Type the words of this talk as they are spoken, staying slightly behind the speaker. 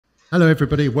Hello,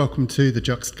 everybody. Welcome to the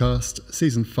JUXT cast,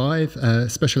 season 5,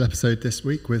 special episode this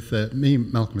week with me,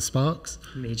 Malcolm Sparks.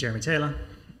 Me, Jeremy Taylor.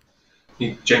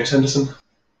 Me, James Henderson.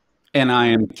 And I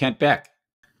am Kent Beck.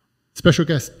 Special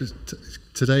guest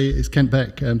today is Kent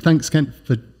Beck. Thanks, Kent,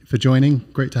 for joining.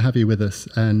 Great to have you with us.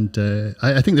 And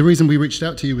I think the reason we reached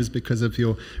out to you was because of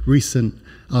your recent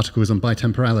articles on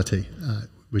bitemporality,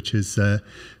 which is,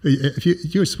 if you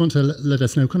just want to let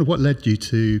us know kind of what led you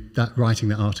to writing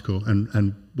that article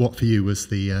and what for you was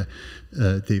the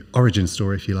origin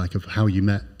story, if you like, of how you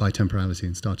met bitemporality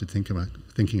and started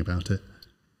thinking about it.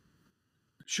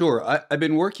 Sure. I've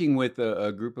been working with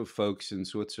a group of folks in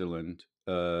Switzerland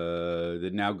that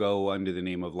now go under the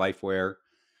name of Lifeware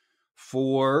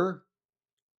for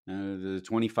the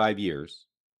 25 years.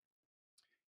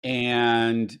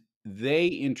 And they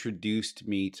introduced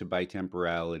me to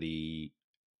bitemporality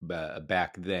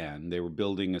back then. They were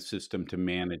building a system to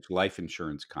manage life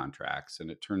insurance contracts. And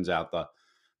it turns out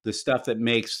the stuff that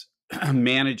makes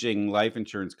managing life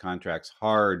insurance contracts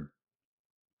hard,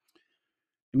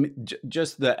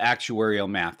 just the actuarial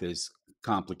math is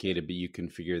complicated, but you can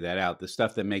figure that out. The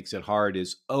stuff that makes it hard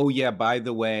is, oh yeah, by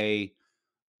the way,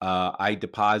 I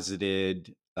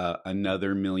deposited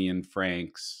another 1,000,000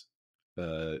 francs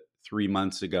 3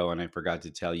 months ago, and I forgot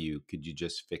to tell you, could you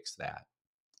just fix that?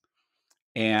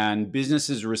 And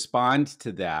businesses respond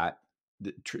to that,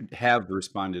 have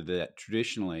responded to that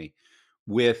traditionally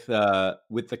with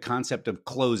the concept of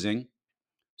closing.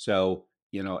 So,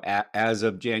 you know, as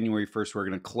of January 1st, we're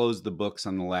going to close the books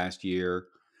on the last year.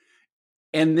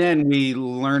 And then we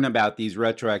learn about these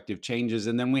retroactive changes.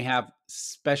 And then we have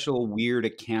special weird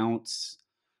accounts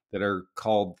that are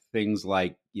called things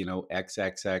like, you know,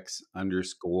 XXX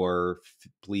underscore,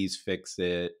 please fix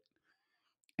it.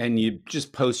 And you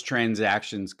just post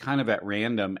transactions kind of at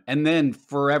random. And then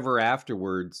forever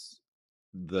afterwards,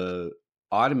 the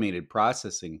automated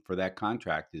processing for that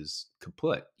contract is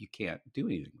kaput. You can't do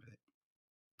anything with it.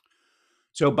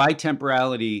 So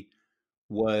bitemporality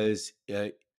was,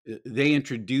 they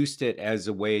introduced it as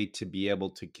a way to be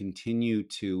able to continue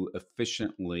to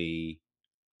efficiently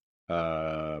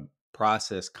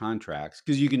process contracts,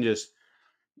 because you can just,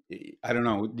 I don't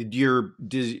know, do your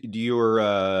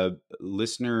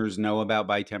listeners know about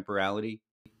bitemporality?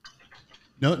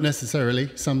 Not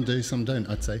necessarily. Some do, some don't,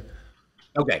 I'd say.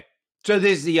 Okay. So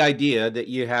there's the idea that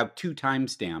you have 2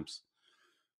 timestamps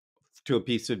to a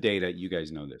piece of data. You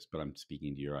guys know this, but I'm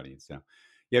speaking to your audience now.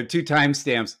 You have 2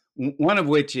 timestamps, one of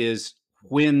which is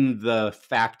when the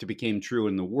fact became true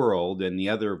in the world, and the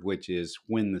other of which is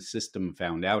when the system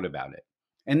found out about it.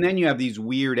 And then you have these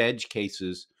weird edge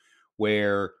cases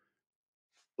where,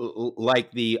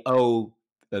 like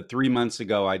 3 months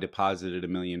ago, I deposited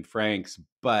 1,000,000 francs,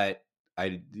 but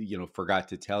I, forgot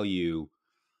to tell you,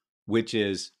 which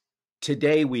is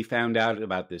today we found out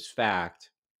about this fact.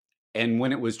 And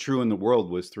when it was true in the world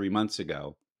was 3 months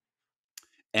ago.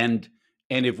 And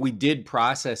if we did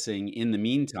processing in the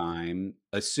meantime,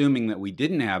 assuming that we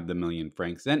didn't have the 1,000,000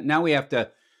 francs, then now we have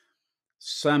to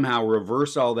somehow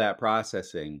reverse all that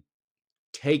processing,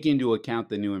 take into account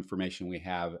the new information we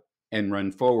have, and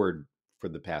run forward for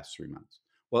the past 3 months.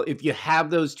 Well, if you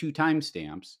have those 2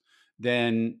 timestamps,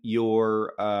 then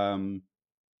you're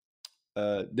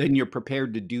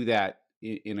prepared to do that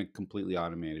in a completely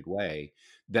automated way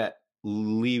that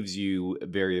leaves you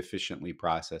very efficiently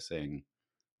processing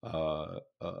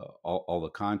all the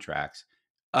contracts.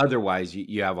 Otherwise,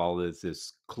 you have all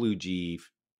this kludgy,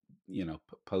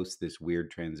 post this weird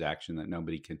transaction that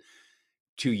nobody can.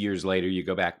 2 years later, you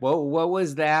go back, well, what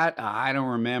was that? I don't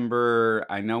remember.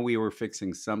 I know we were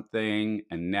fixing something,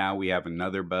 and now we have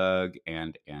another bug,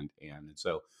 and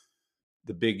so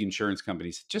the big insurance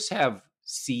companies just have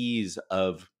seas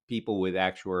of people with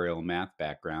actuarial math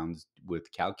backgrounds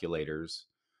with calculators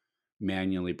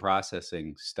manually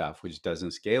processing stuff, which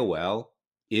doesn't scale well,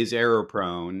 is error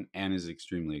prone, and is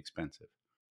extremely expensive.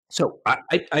 So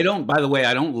I don't, by the way,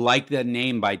 I don't like the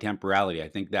name bitemporality. I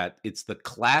think that it's the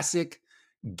classic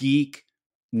geek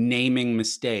naming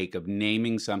mistake of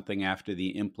naming something after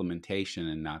the implementation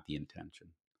and not the intention.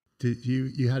 Did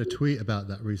you had a tweet about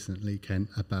that recently, Ken,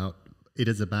 about it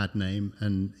is a bad name,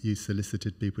 and you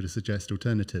solicited people to suggest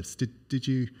alternatives. Did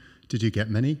you get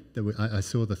many? I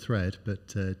saw the thread,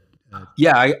 but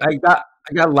yeah, I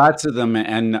got lots of them,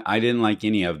 and I didn't like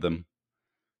any of them.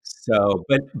 So,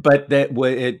 but that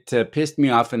it pissed me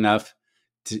off enough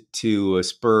to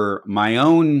spur my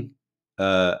own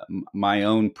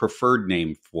preferred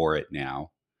name for it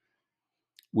now,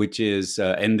 which is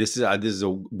and this is a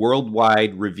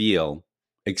worldwide reveal,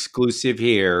 exclusive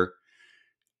here,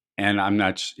 and I'm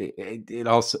not. It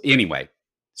also anyway.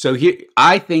 So here,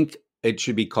 I think It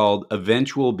should be called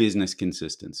eventual business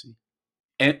consistency.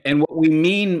 And what we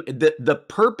mean, the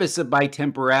purpose of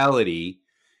bitemporality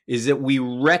is that we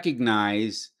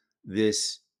recognize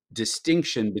this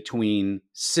distinction between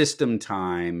system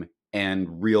time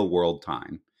and real world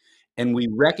time. And we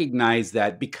recognize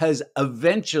that because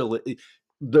eventually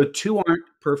the two aren't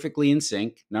perfectly in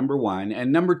sync, number one.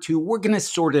 And number two, we're going to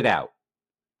sort it out.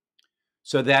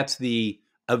 So that's the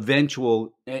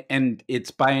eventual, and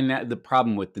it's the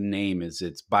problem with the name is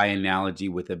it's by analogy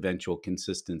with eventual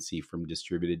consistency from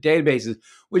distributed databases,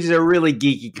 which is a really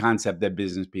geeky concept that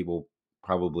business people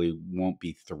probably won't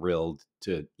be thrilled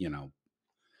to,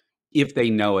 if they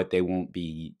know it, they won't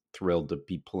be thrilled to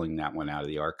be pulling that one out of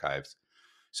the archives.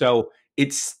 So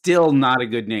it's still not a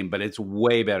good name, but it's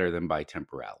way better than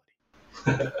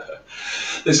bitemporality.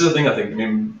 This is the thing, I think. I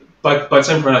mean,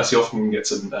 bitemporality often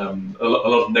gets a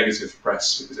lot of negative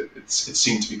press because it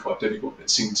seemed to be quite difficult. It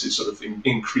seemed to sort of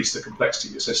increase the complexity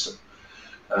of your system.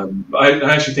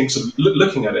 I actually think, sort of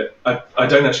looking at it, I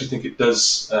don't actually think it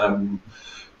does.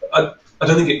 I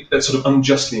don't think it sort of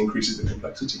unjustly increases the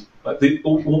complexity. Like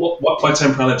what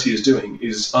bitemporality is doing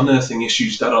is unearthing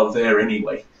issues that are there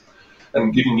anyway,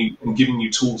 and giving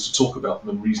you tools to talk about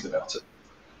them and reason about it.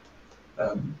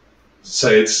 So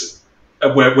it's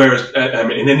whereas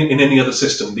in any other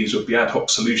system, these would be ad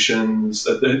hoc solutions,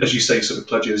 as you say, sort of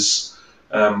kludges,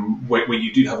 where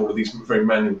you do have all of these very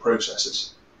manual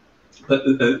processes. But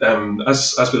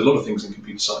as with a lot of things in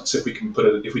computer science, if we can put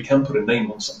a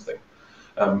name on something,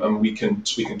 and we can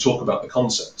talk about the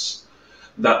concepts,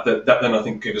 that then I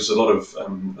think gives us a lot of a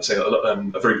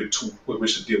very good tool with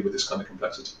which to deal with this kind of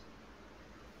complexity.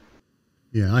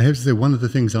 Yeah, I have to say one of the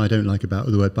things I don't like about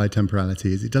the word bitemporality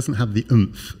is it doesn't have the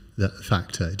oomph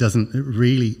factor. It doesn't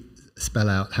really spell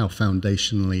out how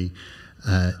foundationally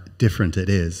different it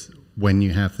is when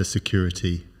you have the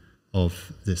security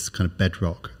of this kind of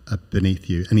bedrock beneath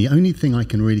you. And the only thing I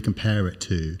can really compare it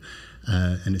to,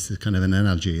 and it's kind of an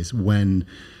analogy, is when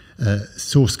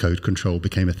source code control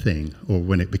became a thing, or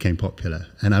when it became popular.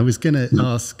 And I was going to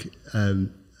ask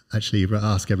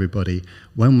everybody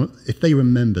if they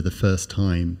remember the first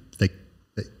time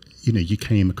you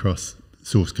came across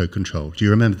source code control. Do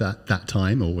you remember that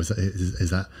time, or is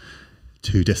that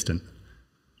too distant?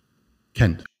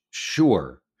 Ken?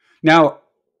 Sure. Now,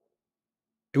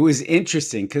 it was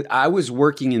interesting because I was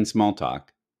working in Smalltalk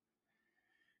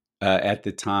at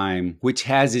the time, which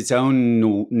has its own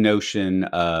notion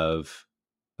of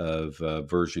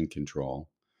version control.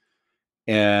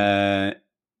 And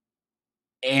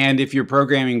if you're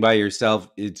programming by yourself,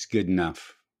 it's good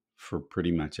enough for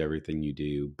pretty much everything you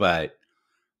do. But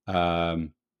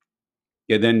then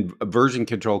version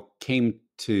control came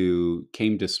to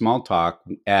Smalltalk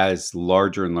as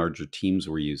larger and larger teams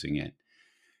were using it.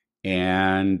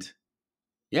 And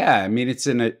yeah, I mean,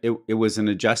 it was an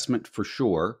adjustment for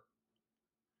sure,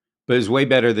 but it's way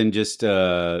better than just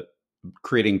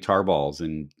creating tarballs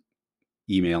and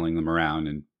emailing them around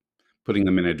and putting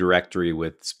them in a directory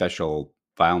with special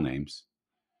file names.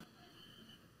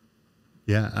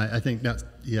 Yeah, I think that's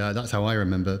how I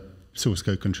remember source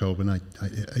code control when I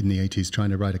in the 80s trying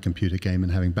to write a computer game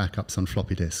and having backups on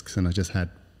floppy disks, and I just had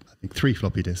I think 3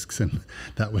 floppy disks, and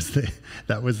that was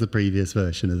the previous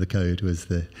version of the code was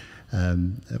the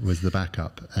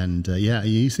backup. And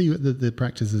you see the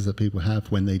practices that people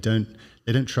have when they don't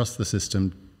trust the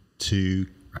system to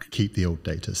keep the old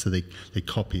data, so they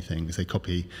copy things, they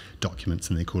copy documents,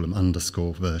 and they call them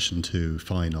 _version2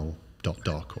 final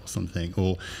 .doc or something.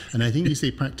 And I think you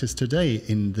see practice today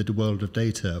in the world of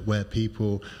data where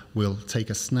people will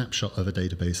take a snapshot of a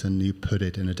database and you put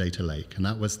it in a data lake, and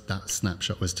that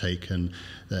snapshot was taken,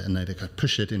 and they can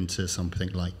push it into something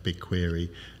like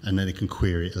BigQuery, and then they can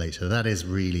query it later. That is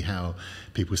really how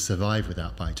people survive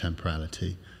without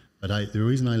bitemporality. But the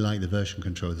reason I like the version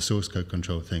control, the source code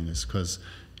control thing, is because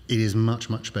it is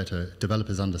much, much better.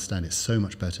 Developers understand it's so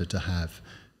much better to have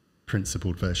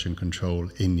principled version control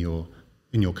in your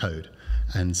code.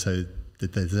 And so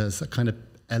there's a kind of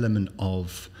element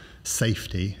of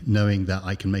safety, knowing that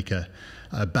I can make a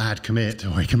bad commit,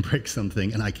 or I can break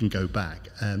something and I can go back.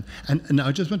 And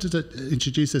I just wanted to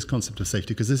introduce this concept of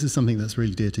safety, because this is something that's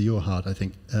really dear to your heart, I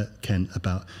think, Ken,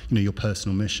 about your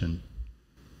personal mission.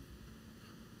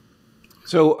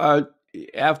 So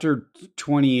after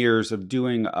 20 years of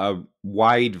doing a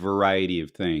wide variety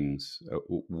of things,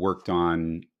 worked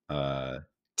on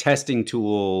testing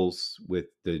tools with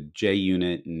the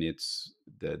JUnit and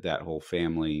that whole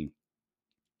family,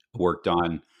 worked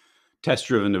on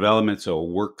test-driven development,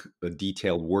 so a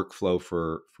detailed workflow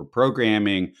for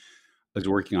programming. I was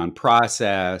working on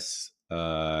process,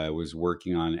 I was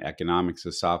working on economics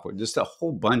of software, just a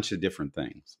whole bunch of different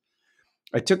things.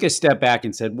 I took a step back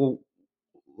and said, well,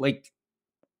 like,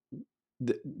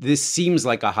 this seems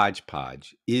like a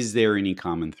hodgepodge. Is there any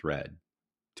common thread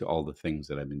to all the things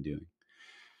that I've been doing?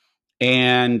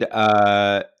 And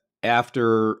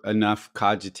after enough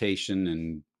cogitation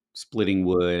and splitting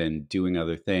wood and doing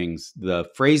other things, the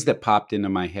phrase that popped into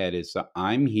my head is,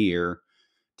 I'm here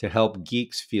to help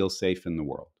geeks feel safe in the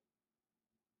world.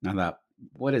 Now, that,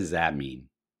 what does that mean?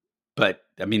 But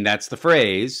I mean, that's the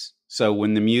phrase. So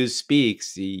when the muse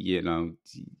speaks, you know,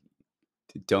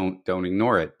 don't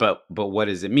ignore it. But what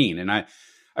does it mean? And I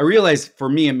realized for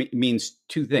me, it means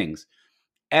two things.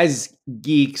 As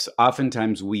geeks,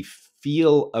 oftentimes we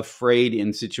feel afraid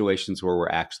in situations where we're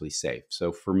actually safe.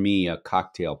 So for me, a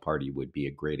cocktail party would be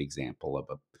a great example of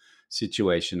a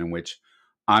situation in which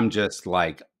I'm just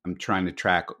like, I'm trying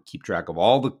to keep track of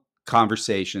all the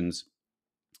conversations.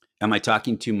 Am I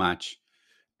talking too much?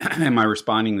 Am I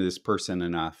responding to this person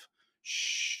enough?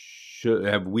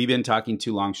 Have we been talking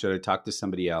too long? Should I talk to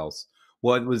somebody else?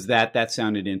 What was that? That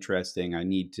sounded interesting. I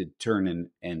need to turn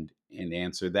and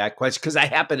answer that question because I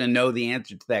happen to know the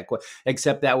answer to that question,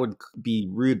 except that would be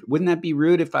rude. Wouldn't that be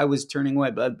rude if I was turning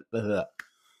away?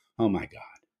 Oh my God.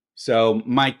 So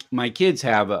my kids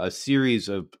have a series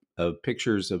of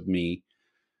pictures of me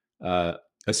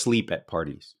asleep at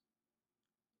parties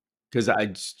because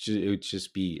it would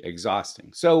just be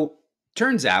exhausting. So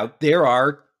turns out there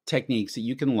are techniques that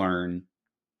you can learn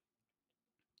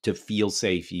to feel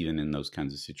safe even in those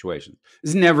kinds of situations.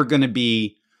 It's never going to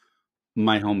be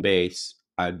my home base.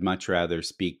 I'd much rather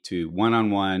speak to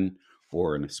one-on-one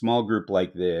or in a small group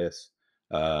like this,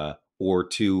 or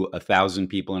to 1,000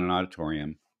 people in an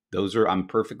auditorium. I'm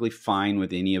perfectly fine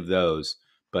with any of those,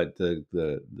 but the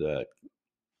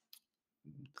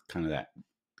kind of that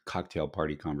cocktail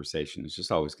party conversation is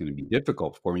just always going to be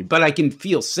difficult for me, but I can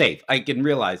feel safe. I can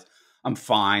realize I'm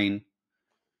fine.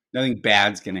 Nothing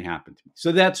bad's going to happen to me.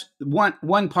 So that's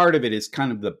one part of it is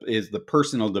kind of the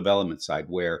personal development side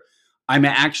where I'm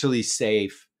actually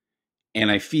safe and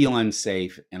I feel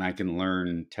unsafe and I can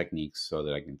learn techniques so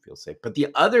that I can feel safe. But the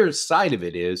other side of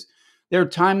it is there are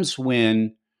times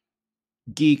when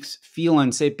geeks feel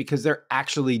unsafe because they're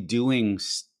actually doing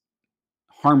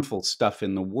harmful stuff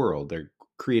in the world. They're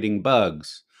creating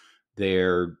bugs.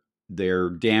 They're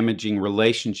damaging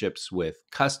relationships with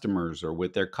customers or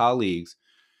with their colleagues.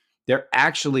 They're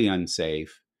actually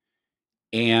unsafe.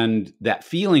 And that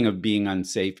feeling of being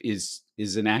unsafe is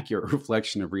an accurate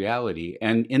reflection of reality.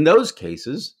 And in those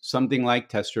cases, something like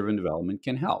test-driven development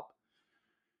can help.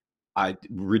 I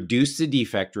reduce the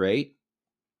defect rate.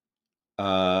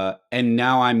 And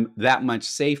now I'm that much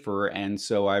safer. And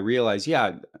so I realize,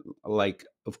 yeah, like,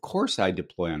 of course I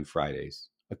deploy on Fridays.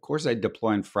 Of course I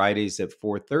deploy on Fridays at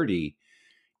 4:30.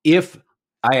 If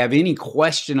I have any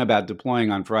question about deploying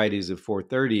on Fridays at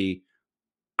 4:30,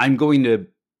 I'm going to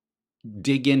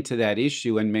dig into that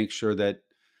issue and make sure that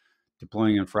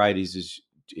deploying on Fridays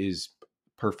is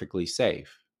perfectly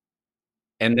safe.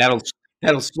 And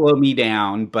that'll slow me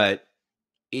down, but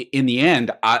in the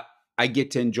end, I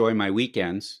get to enjoy my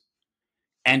weekends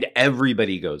and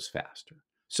everybody goes faster.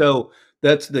 So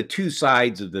that's the two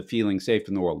sides of the feeling safe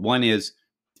in the world. One is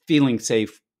feeling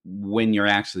safe when you're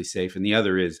actually safe, and the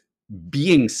other is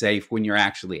being safe when you're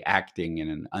actually acting in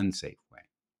an unsafe way.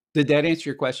 Did that answer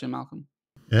your question, Malcolm?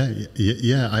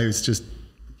 Yeah. I was just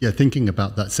thinking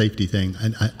about that safety thing,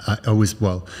 and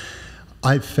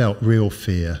I've felt real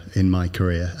fear in my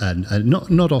career, and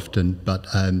not often, but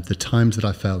the times that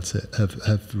I felt it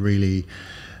have really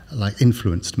like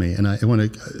influenced me. And I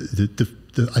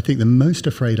think the most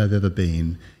afraid I've ever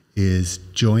been is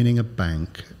joining a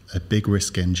bank, a big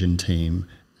risk engine team,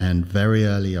 and very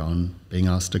early on being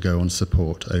asked to go on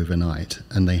support overnight.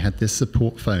 And they had this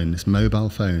support phone, this mobile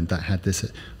phone that had this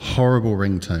horrible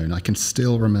ringtone. I can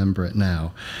still remember it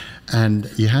now. And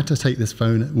you had to take this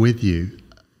phone with you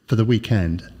for the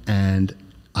weekend, and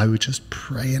I would just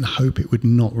pray and hope it would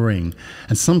not ring.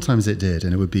 And sometimes it did,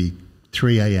 and it would be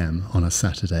 3 a.m. on a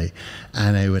Saturday,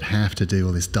 and I would have to do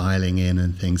all this dialing in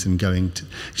and things and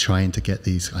trying to get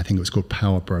these, I think it was called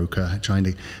Power Broker, trying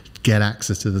to get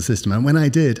access to the system. And when I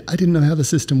didn't know how the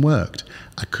system worked.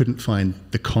 I couldn't find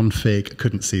the config, I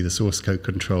couldn't see the source code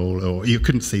control, or you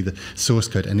couldn't see the source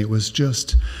code. And it was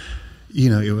just,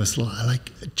 it was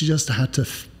like just had to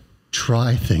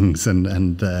try things, and I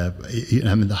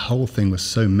mean, the whole thing was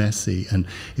so messy, and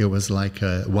it was like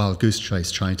a wild goose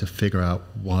chase trying to figure out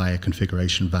why a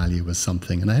configuration value was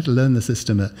something. And I had to learn the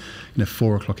system at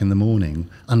 4 o'clock in the morning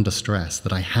under stress,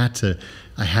 that I had to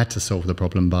solve the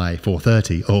problem by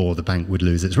 4:30, or the bank would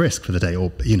lose its risk for the day,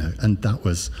 or and that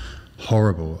was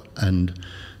horrible, and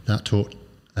that taught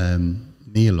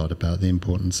me a lot about the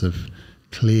importance of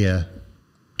clear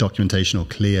documentation or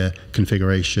clear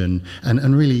configuration,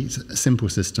 and really simple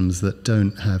systems that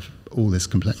don't have all this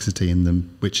complexity in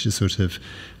them, which is sort of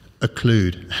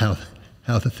occlude how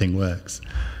the thing works.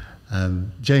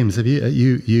 James, have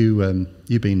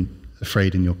you been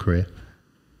afraid in your career?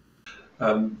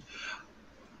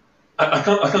 I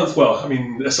can't. Well, I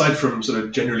mean, aside from sort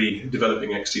of generally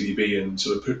developing XTDB and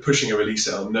sort of pushing a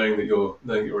release out, knowing that you're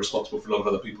responsible for a lot of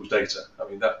other people's data. I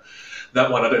mean,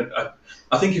 that one,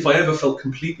 I think if I ever felt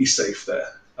completely safe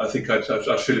there, I think I'd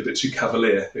feel a bit too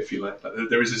cavalier, if you like.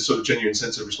 There is a sort of genuine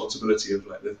sense of responsibility of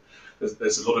like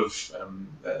there's a lot of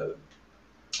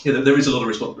there is a lot of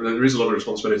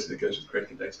responsibility that goes with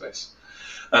creating a database.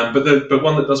 But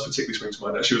one that does particularly spring to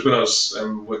mind actually was when I was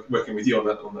working with you on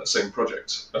that same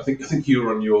project. I think you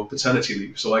were on your paternity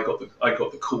leave, so I got the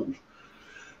call.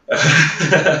 A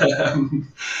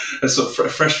sort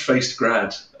of fresh-faced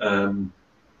grad, and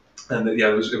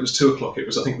it was 2 o'clock. It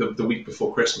was, I think, the week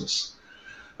before Christmas.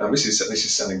 This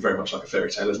is sounding very much like a fairy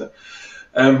tale, isn't it?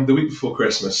 The week before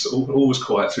Christmas, all was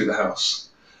quiet through the house,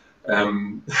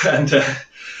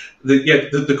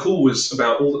 the call was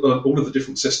about all of the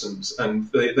different systems, and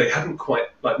they hadn't quite,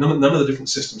 like, none of the different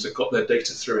systems had got their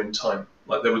data through in time.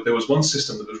 Like there was one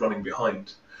system that was running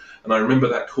behind, and I remember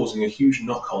that causing a huge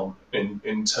knock-on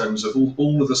in terms of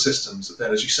all of the systems that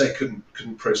then, as you say, couldn't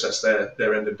process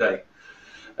their end of day.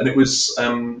 And it was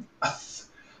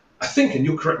I think, and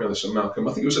you'll correct me on this one, Malcolm,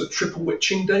 I think it was a triple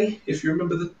witching day, if you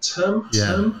remember the term.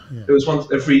 Yeah. It was once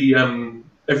every 3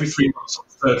 months, on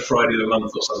the third Friday of the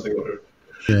month or something.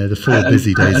 Yeah, the 4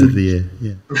 busy days of the year.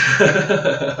 Yeah.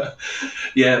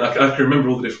 Yeah, and I can remember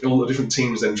all the different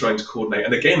teams then trying to coordinate.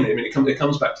 And again, I mean, it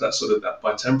comes back to that sort of that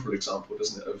bitemporal example,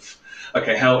 doesn't it? Of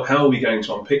okay, how are we going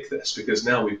to unpick this? Because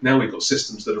now we've got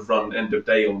systems that have run end of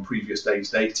day on previous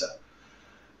day's data,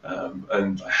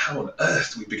 and how on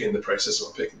earth do we begin the process of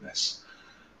unpicking this?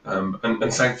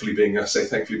 And thankfully, being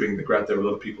the grad, there were a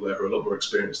lot of people there who are a lot more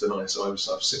experienced than I. So I was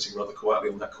sitting rather quietly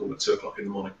on that call at 2 o'clock in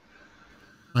the morning.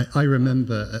 I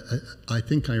remember. I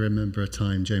think I remember a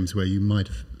time, James, where you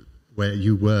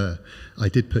were. I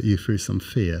did put you through some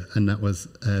fear, and that was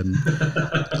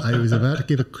I was about to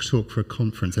give a talk for a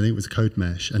conference. I think it was Code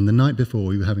Mesh, and the night before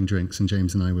we were having drinks, and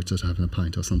James and I were just having a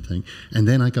pint or something. And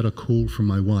then I got a call from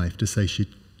my wife to say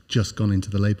she'd just gone into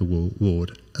the labour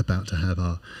ward, about to have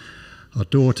our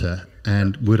daughter,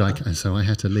 and so I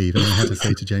had to leave, and I had to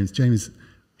say to James,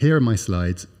 here are my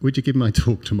slides. Would you give my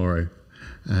talk tomorrow?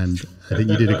 And I think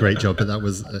you did a great job, but that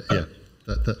was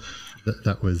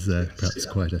that was perhaps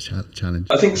quite a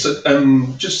challenge. I think so.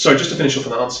 Just to finish off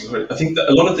on the answer, I think that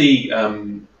a lot of the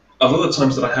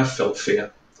times that I have felt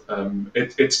fear,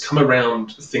 it's come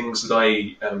around things that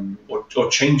I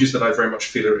or changes that I very much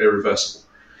feel are irreversible.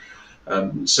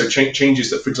 So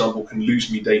changes that, for example, can lose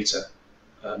me data,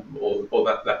 or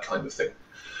that kind of thing.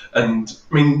 And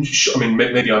I mean,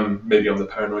 maybe I'm the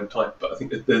paranoid type, but I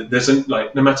think that there's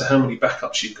no matter how many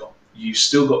backups you've got, you've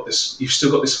still got this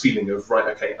feeling of, right,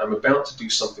 okay, I'm about to do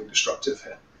something destructive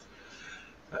here,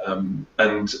 and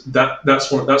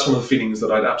that's one of the feelings that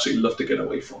I'd absolutely love to get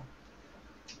away from.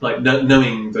 Like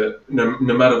knowing that no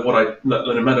matter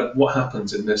what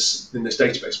happens in this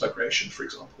database migration, for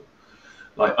example,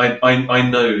 like I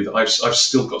know that I've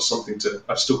still got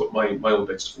my old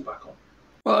data to fall back on.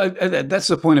 Well, that's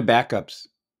the point of backups.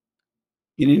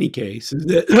 In any case, is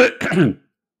that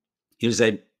you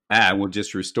say, we'll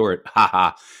just restore it.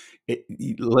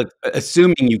 Look,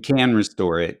 assuming you can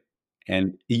restore it,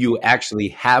 and you actually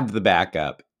have the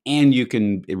backup, and you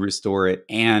can restore it,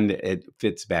 and it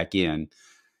fits back in,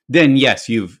 then yes,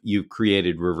 you've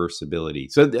created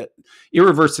reversibility. So the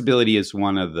irreversibility is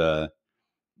one of the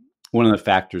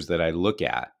factors that I look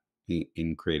at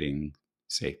in creating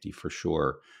safety, for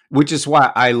sure. Which is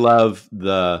why I love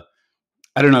I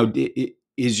don't know,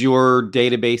 is your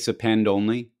database append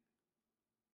only?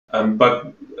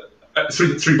 But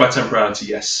through bitemporality,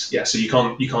 yes. Yeah, so you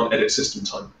can't edit system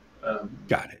time.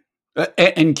 Got it.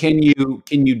 And can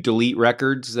you delete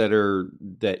records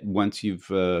that once you've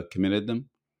committed them?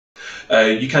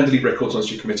 You can delete records once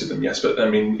you've committed them, yes. But I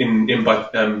mean,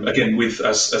 again, with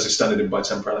as a standard in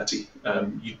bitemporality,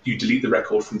 you delete the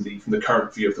record from the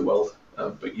current view of the world.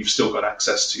 But you've still got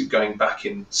access to going back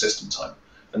in system time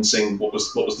and seeing what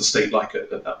was the state like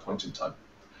at that point in time.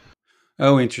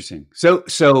 Oh, interesting.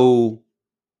 So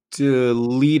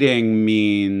deleting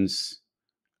means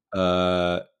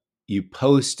you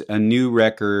post a new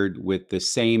record with the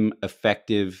same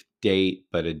effective date,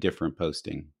 but a different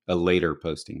posting, a later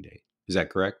posting date. Is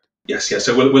that correct? Yes, yeah.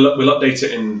 So we'll update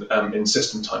it in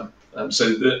system time.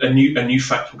 So a new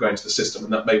fact will go into the system,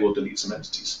 and that may well delete some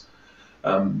entities.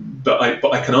 But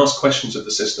I can ask questions of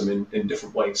the system in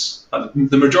different ways.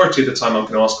 The majority of the time, I'm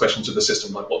going to ask questions of the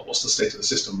system like, what's the state of the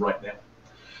system right now?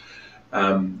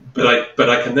 But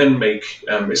I can then make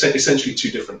essentially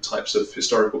two different types of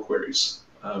historical queries.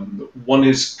 One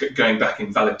is going back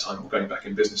in valid time or going back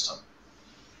in business time.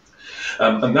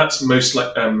 And that's most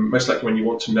likely when you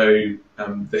want to know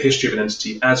the history of an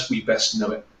entity as we best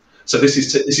know it. So this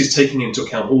is taking into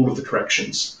account all of the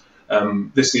corrections.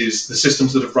 This is the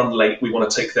systems that have run late. We want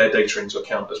to take their data into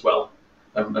account as well,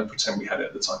 and pretend we had it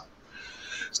at the time.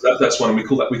 So that's one, and we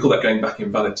call that going back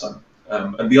in valid time.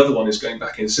 And the other one is going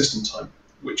back in system time,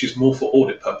 which is more for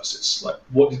audit purposes. Like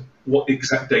what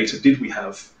exact data did we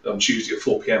have on Tuesday at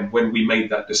 4 p.m. when we made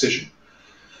that decision?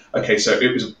 Okay, so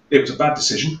it was a bad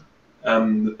decision.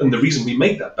 And the reason we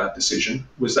made that bad decision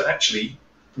was that actually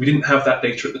we didn't have that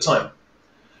data at the time.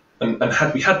 And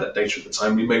had we had that data at the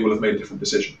time, we may well have made a different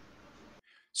decision.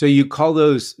 So you call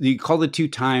the two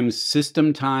times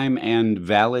system time and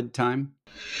valid time?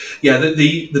 Yeah,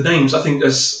 the names, I think,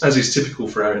 as is typical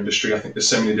for our industry, I think there's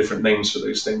so many different names for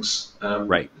those things.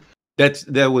 Right.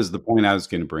 That was the point I was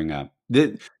going to bring up.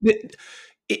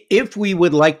 If we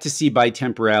would like to see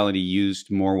bitemporality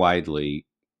used more widely,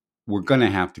 we're going to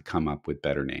have to come up with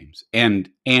better names and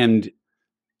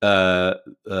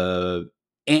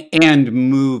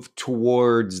move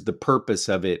towards the purpose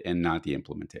of it and not the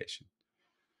implementation.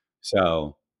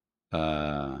 So,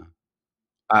 at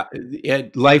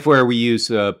Lifeware, we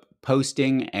use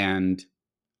posting, and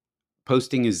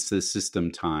posting is the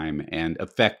system time, and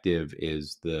effective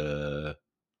is the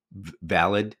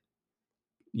valid.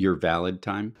 Your valid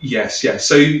time. Yes, yes.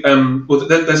 So, well,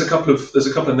 there's a couple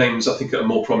of names I think that are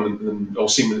more prominent than, or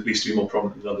seem at least to be more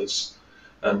prominent than others.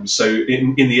 So,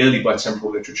 in the early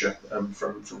bitemporal literature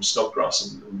from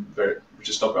Snodgrass which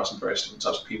is Snodgrass and various different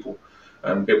types of people,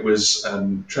 it was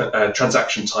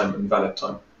transaction time and valid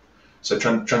time. So,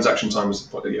 transaction time was the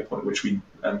point at which the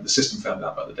system found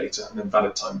out about the data, and then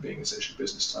valid time being essentially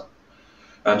business time.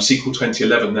 SQL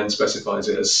 2011 then specifies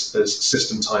it as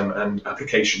system time and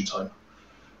application time.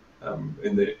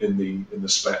 In the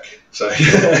spec, so go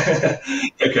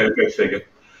figure.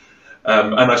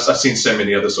 And I've seen so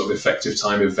many other sort of effective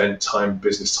time, event time,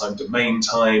 business time, domain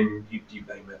time. You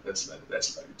name it. There's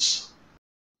loads.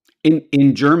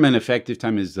 In German, effective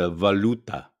time is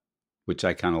Valuta, which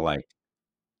I kind of like.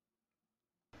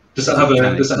 Does that have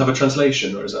a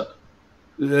translation, or is that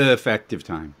effective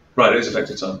time? Right, it is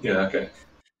effective time. Yeah, okay.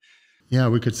 Yeah,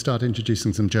 we could start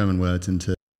introducing some German words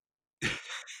into.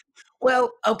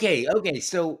 Well, okay.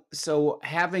 So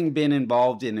having been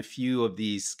involved in a few of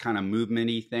these kind of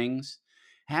movement-y things,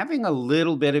 having a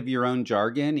little bit of your own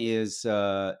jargon is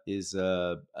a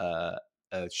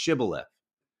shibboleth.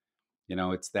 You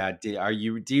know, it's that. Do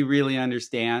you really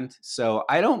understand? So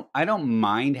I don't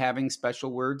mind having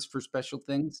special words for special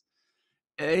things.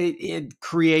 It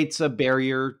creates a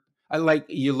barrier. I like,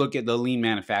 you look at the lean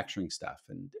manufacturing stuff,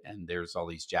 and there's all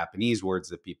these Japanese words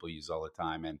that people use all the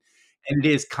time, and it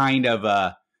is kind of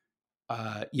a,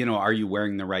 are you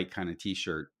wearing the right kind of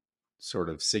T-shirt sort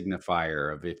of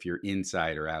signifier of if you're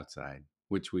inside or outside,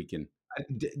 which we can.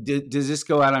 Does this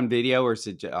go out on video, or is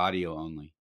it audio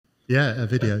only? Yeah, a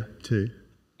video too.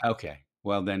 Okay.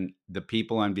 Well, then the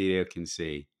people on video can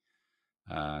see.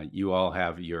 You all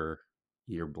have your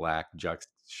black JUXT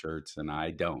shirts, and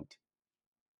I don't.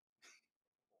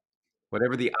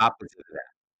 Whatever the opposite of that.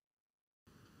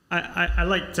 I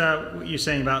liked what you're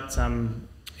saying about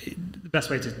the best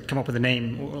way to come up with a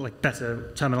name, or like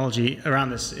better terminology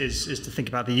around this, is to think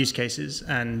about the use cases,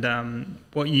 and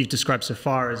what you've described so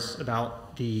far is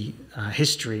about the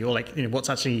history, or what's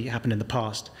actually happened in the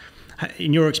past.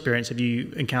 In your experience, have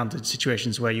you encountered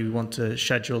situations where you want to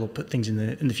schedule or put things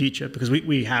in the future? Because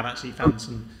we have actually found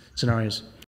some scenarios.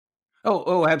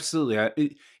 Oh,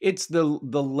 absolutely. It's the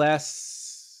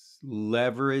less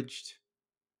leveraged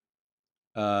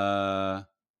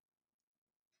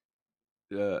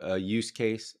use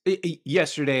case.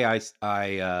 Yesterday, I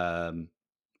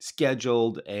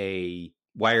scheduled a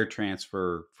wire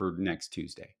transfer for next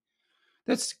Tuesday.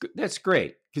 That's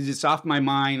great, because it's off my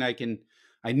mind.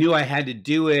 I knew I had to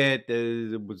do it.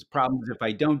 There was problems if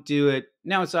I don't do it.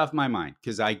 Now it's off my mind,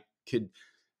 because I could.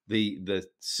 The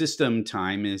system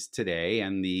time is today,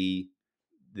 and the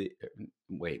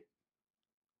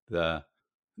I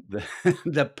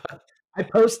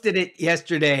posted it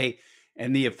yesterday,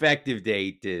 and the effective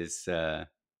date is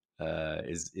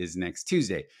next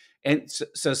Tuesday. And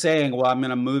so saying, well, I'm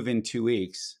going to move in 2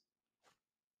 weeks.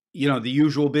 The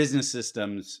usual business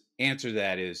systems answer to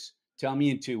that is Tell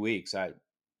me in 2 weeks.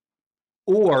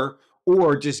 Or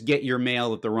just get your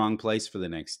mail at the wrong place for the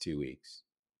next 2 weeks.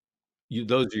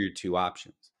 Those are your two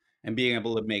options. And being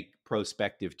able to make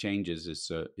prospective changes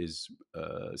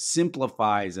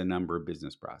simplifies a number of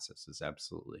business processes.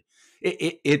 Absolutely.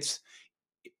 It's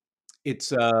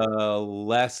a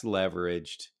less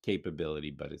leveraged capability,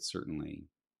 but it certainly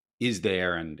is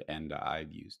there, and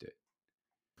I've used it.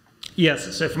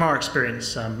 Yes. So from our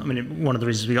experience, I mean, one of the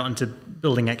reasons we got into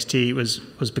building XT was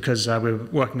because we were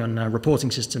working on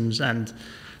reporting systems, and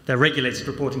they're regulated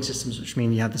reporting systems, which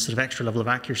mean you have this sort of extra level of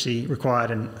accuracy required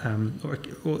and or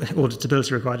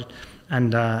auditability required.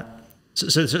 And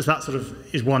so that sort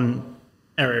of is one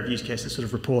area of use case, this sort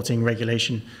of reporting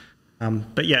regulation.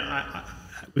 But yeah,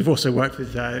 we've also worked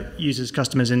with users,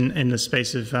 customers in the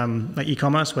space of like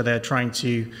e-commerce, where they're trying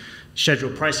to schedule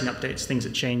pricing updates, things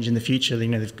that change in the future. You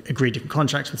know, they've agreed different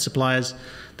contracts with suppliers.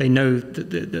 They know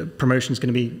that the promotion is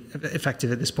going to be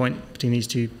effective at this point between these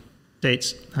two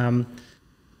dates.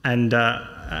 And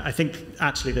I think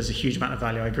actually there's a huge amount of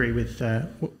value. I agree with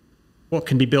what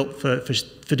can be built for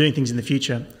doing things in the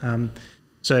future.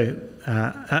 So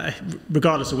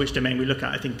regardless of which domain we look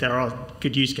at, I think there are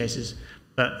good use cases.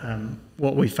 But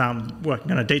what we found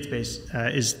working on a database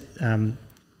is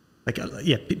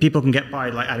people can get by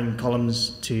like adding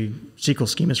columns to SQL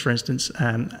schemas, for instance,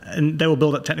 and they will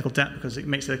build up technical debt because it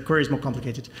makes their queries more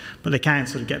complicated. But they can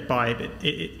sort of get by. But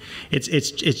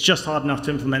it's just hard enough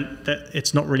to implement that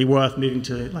it's not really worth moving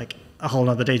to like a whole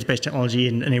other database technology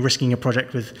and risking a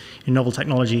project with novel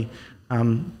technology.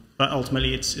 But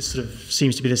ultimately, it sort of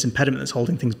seems to be this impediment that's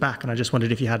holding things back. And I just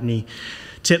wondered if you had any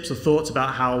tips or thoughts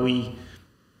about how we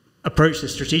approach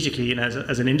this strategically, you know,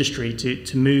 as an industry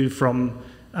to move from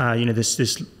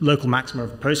this local maxima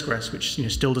of Postgres, which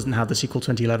still doesn't have the SQL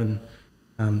 2011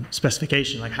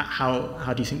 specification. Like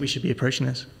how do you think we should be approaching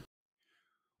this?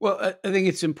 Well, I think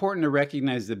it's important to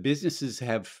recognize that businesses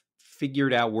have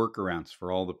figured out workarounds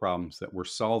for all the problems that we're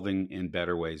solving in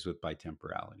better ways with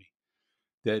bitemporality.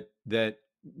 That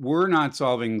we're not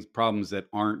solving problems that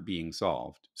aren't being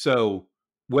solved. So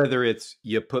whether it's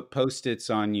you put Post-its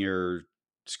on your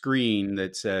screen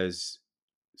that says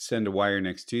send a wire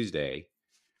next Tuesday,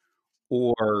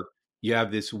 or you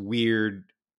have this weird,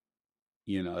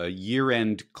 a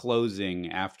year-end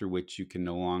closing after which you can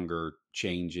no longer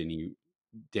change any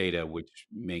data, which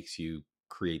makes you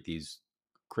create these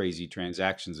crazy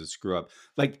transactions that screw up.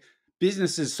 Like,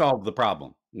 businesses solve the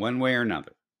problem one way or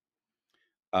another.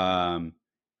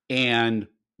 And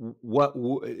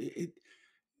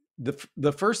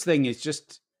the first thing is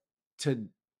just to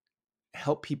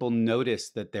help people notice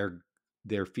that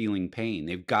they're feeling pain.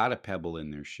 They've got a pebble in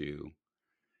their shoe.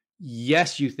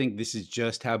 Yes, you think this is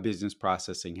just how business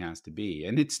processing has to be,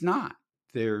 and it's not.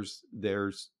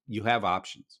 You have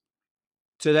options.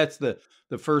 So that's the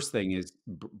first thing, is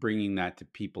bringing that to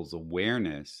people's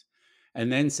awareness, and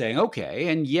then saying, okay,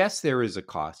 and yes, there is a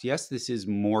cost. Yes, this is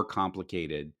more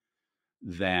complicated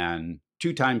than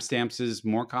 2 timestamps is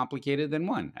more complicated than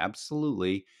 1.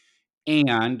 Absolutely.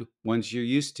 And once you're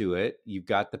used to it, you've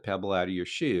got the pebble out of your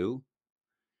shoe,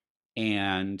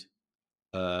 and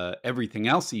everything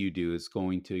else that you do is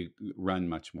going to run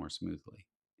much more smoothly.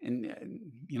 And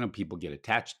people get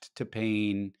attached to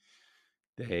pain.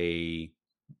 They're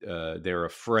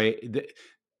afraid.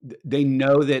 They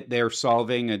know that they're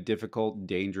solving a difficult,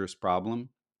 dangerous problem,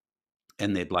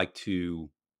 and they'd like to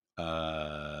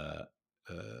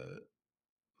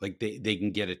they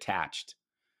can get attached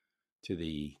to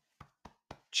the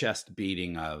chest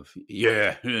beating of,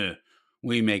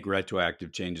 we make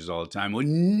retroactive changes all the time with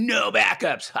no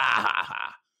backups. Ha ha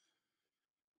ha.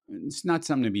 It's not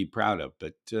something to be proud of,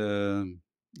 but in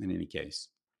any case.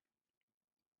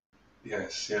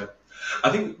 Yes, yeah. I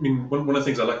think, one of the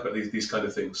things I like about these kind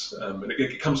of things, and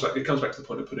it comes back to the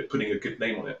point of putting a good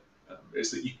name on it, is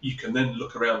that you can then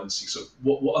look around and see sort of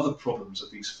what other problems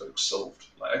have these folks solved.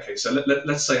 Like, okay, so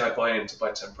let's say I buy into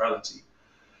bitemporality,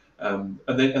 and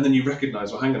then you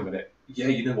recognise, well, hang on a minute, yeah,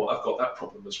 you know what, I've got that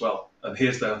problem as well, and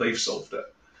here's how they've solved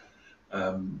it.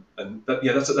 And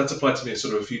that's applied to me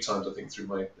sort of a few times, I think, through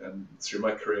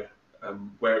my career,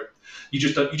 where you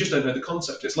just don't know the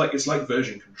concept. It's like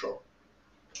version control.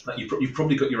 Like you've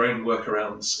probably got your own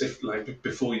workarounds. If like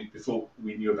before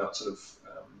we knew about sort of,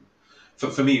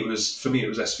 for me it was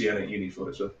SVN at uni for what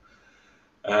it's worth.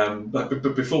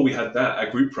 But before we had that, our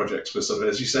group projects were sort of,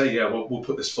 as you say, we'll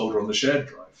put this folder on the shared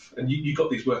drive, and you got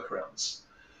these workarounds.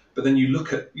 But then you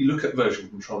look at version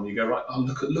control and you go, right,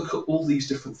 look at all these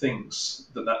different things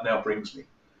that now brings me,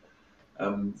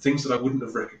 things that I wouldn't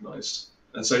have recognised.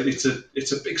 And so it's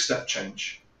a big step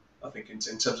change, I think, in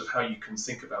terms of how you can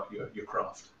think about your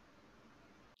craft.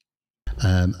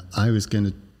 I was going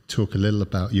to talk a little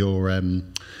about your,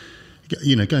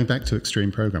 going back to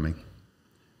extreme programming,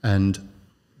 and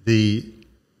the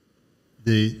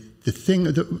thing,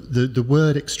 the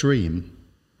word extreme,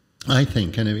 I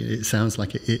think, and it sounds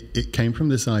like it came from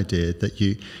this idea that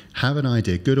you have an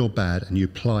idea, good or bad, and you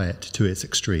apply it to its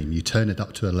extreme. You turn it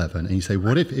up to 11, and you say,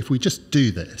 what if we just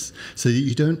do this, so that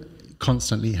you don't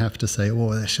constantly have to say,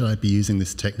 oh, should I be using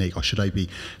this technique, or should I be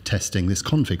testing this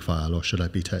config file, or should I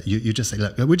be, you just say,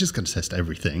 look, we're just going to test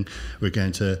everything. We're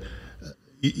going to,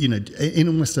 in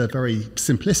almost a very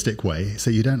simplistic way,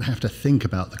 so you don't have to think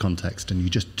about the context and you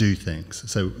just do things.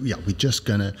 So yeah,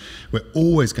 we're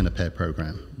always going to pair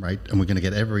program, right? And we're going to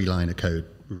get every line of code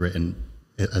written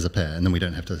as a pair, and then we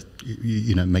don't have to,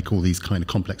 make all these kind of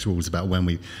complex rules about when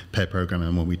we pair program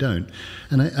and when we don't.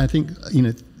 And I think,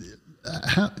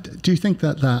 how do you think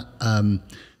that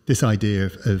this idea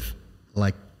of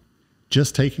like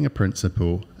just taking a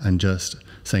principle and just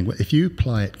saying, well, if you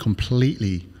apply it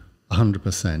completely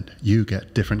 100%, you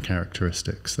get different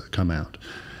characteristics that come out.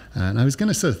 And I was going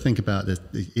to sort of think about this.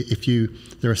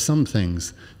 There are some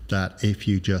things that if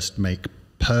you just make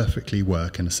perfectly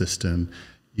work in a system,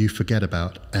 you forget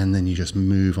about, and then you just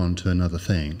move on to another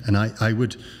thing. And I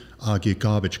would argue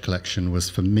garbage collection was,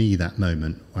 for me, that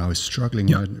moment where I was struggling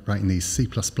writing these C++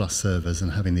 servers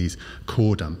and having these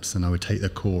core dumps, and I would take the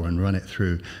core and run it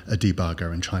through a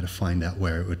debugger and try to find out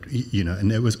where it would,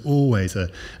 and there was always a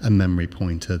memory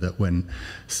pointer that went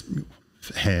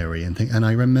hairy and thing. And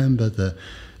I remember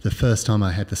the first time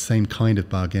I had the same kind of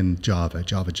bug in Java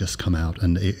just come out,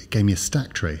 and it gave me a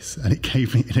stack trace, and it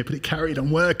gave me, but it carried on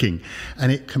working,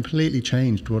 and it completely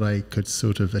changed what I could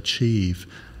sort of achieve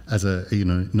as a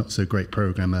not so great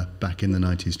programmer back in the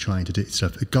 90s trying to do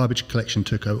stuff. Garbage collection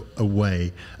took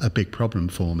away a big problem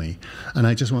for me, and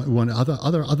I just want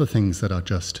other things that are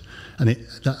just, and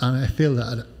I feel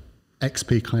that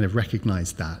XP kind of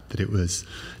recognized that it was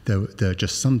there are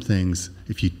just some things,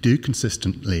 if you do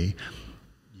consistently,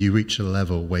 you reach a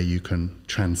level where you can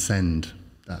transcend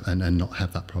that and not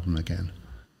have that problem again.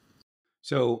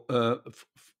 So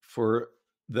for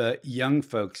the young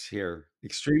folks here,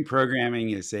 extreme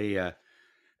programming is a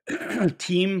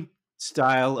team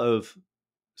style of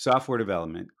software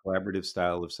development, collaborative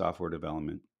style of software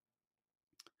development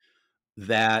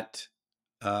that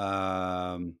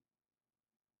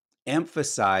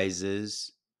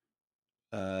emphasizes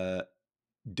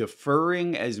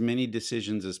deferring as many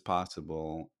decisions as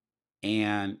possible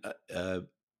and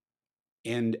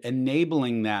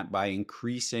enabling that by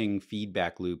increasing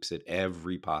feedback loops at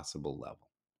every possible level.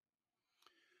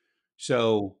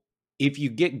 So if you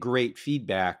get great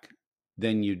feedback,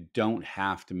 then you don't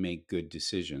have to make good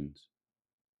decisions,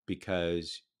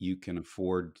 because you can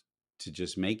afford to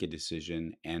just make a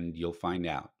decision and you'll find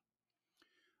out.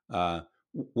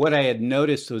 What I had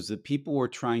noticed was that people were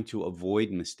trying to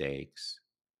avoid mistakes,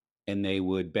 and they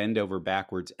would bend over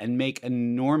backwards and make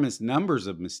enormous numbers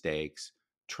of mistakes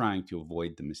trying to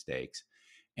avoid the mistakes.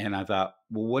 And I thought,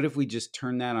 well, what if we just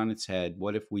turn that on its head?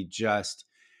 What if we just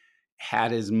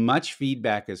had as much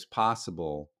feedback as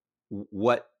possible?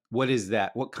 What is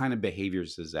that? What kind of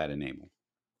behaviors does that enable?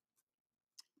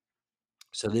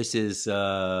 So this is,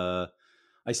 I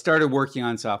started working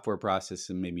on software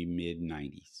process in maybe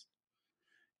mid-90s.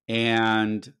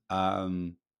 And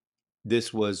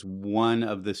this was one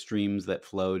of the streams that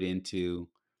flowed into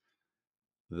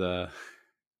the,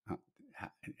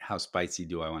 how spicy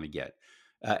do I want to get?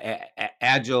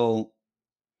 Agile.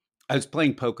 I was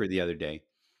playing poker the other day,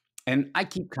 and I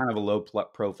keep kind of a low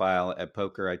profile at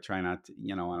poker. I try not to,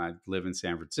 and I live in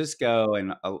San Francisco,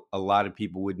 and a lot of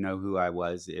people would know who I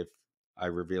was if I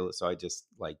reveal it. So I just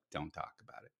don't talk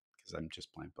about it because I'm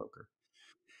just playing poker.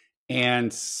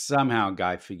 And somehow a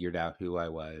guy figured out who I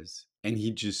was, and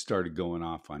he just started going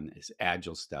off on this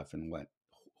Agile stuff and what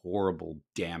horrible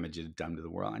damage it had done to the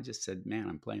world. I just said, man,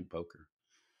 I'm playing poker.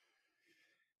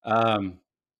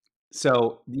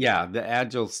 So yeah, the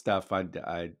Agile stuff,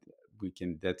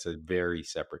 that's a very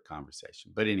separate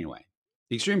conversation. But anyway,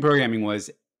 extreme programming was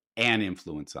an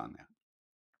influence on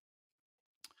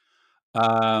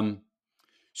that.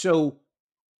 So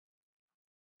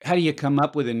how do you come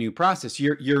up with a new process?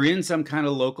 You're in some kind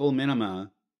of local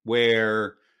minima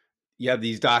where you have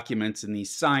these documents and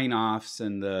these sign-offs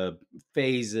and the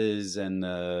phases and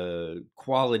the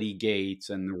quality gates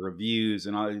and the reviews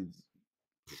and all.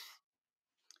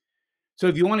 So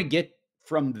if you want to get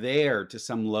from there to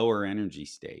some lower energy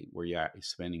state where you're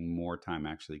spending more time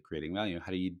actually creating value,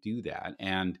 how do you do that?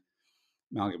 And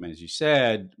Malcolm, as you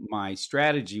said, my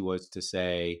strategy was to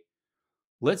say,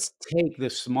 let's take the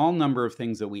small number of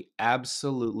things that we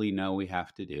absolutely know we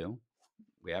have to do.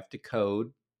 We have to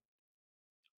code.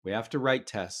 We have to write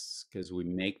tests because we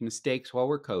make mistakes while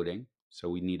we're coding. So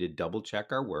we need to double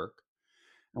check our work,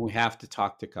 and we have to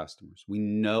talk to customers. We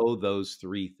know those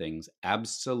three things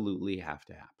absolutely have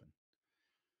to happen.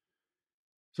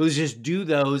 So let's just do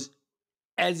those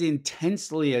as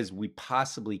intensely as we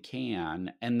possibly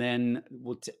can. And then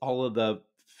all of the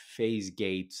phase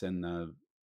gates and the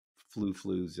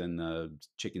flus and the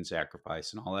chicken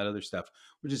sacrifice and all that other stuff,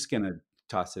 we're just going to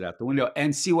toss it out the window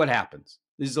and see what happens.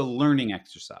 This is a learning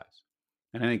exercise.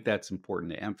 And I think that's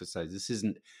important to emphasize. This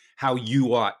isn't how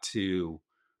you ought to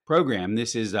program.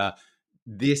 This is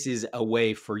a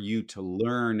way for you to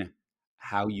learn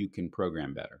how you can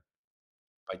program better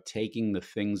by taking the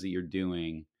things that you're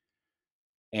doing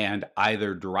and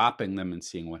either dropping them and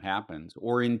seeing what happens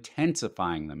or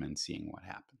intensifying them and seeing what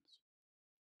happens.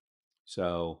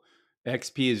 So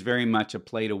XP is very much a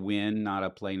play to win, not a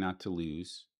play not to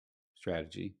lose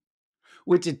strategy,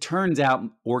 which it turns out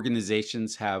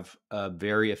organizations have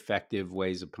very effective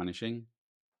ways of punishing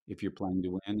if you're playing to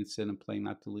win instead of playing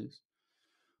not to lose.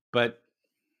 But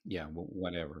yeah,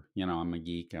 whatever. I'm a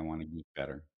geek. I want to geek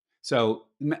better. So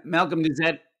Malcolm,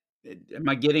 am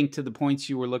I getting to the points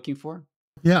you were looking for?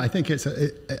 Yeah, I think it's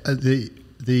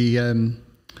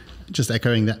just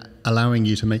echoing that, allowing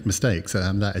you to make mistakes.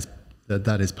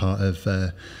 That is part of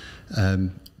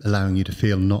allowing you to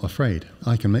feel not afraid.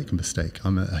 I can make a mistake.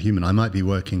 I'm a human. I might be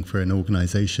working for an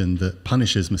organization that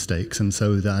punishes mistakes, and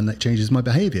so that changes my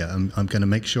behavior. I'm going to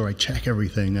make sure I check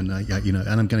everything, and and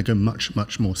I'm going to go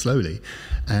much more slowly,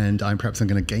 and perhaps I'm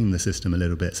going to game the system a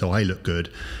little bit so I look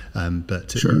good.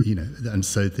 But sure. And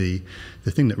so the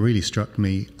thing that really struck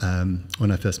me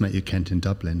when I first met you, Kent, in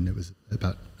Dublin, it was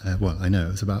about it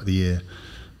was about the year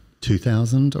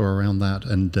 2000 or around that,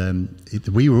 and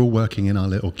we were all working in our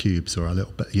little cubes or our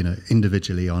little,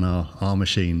 individually on our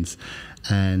machines,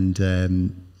 and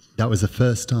that was the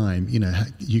first time,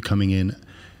 you coming in,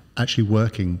 actually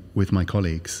working with my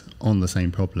colleagues on the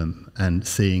same problem and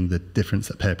seeing the difference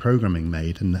that pair programming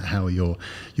made, and how your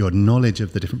knowledge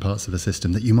of the different parts of the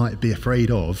system that you might be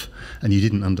afraid of and you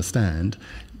didn't understand,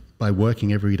 by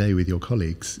working every day with your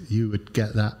colleagues, you would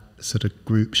get that sort of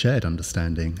group shared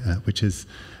understanding, which has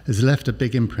left a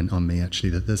big imprint on me, actually,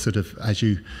 that there's sort of, as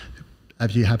you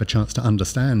have a chance to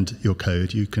understand your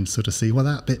code, you can sort of see, well,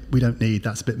 that bit we don't need,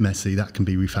 that's a bit messy, that can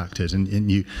be refactored, and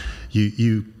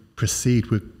you proceed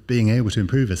with being able to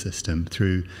improve a system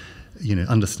through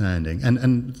understanding,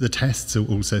 and the tests are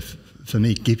also for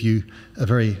me give you a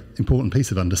very important piece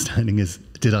of understanding, is,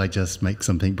 did I just make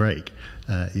something break?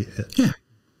 Yeah.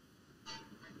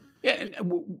 Yeah,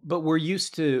 but we're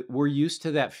used to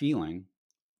that feeling.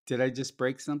 Did I just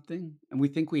break something? And we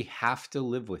think we have to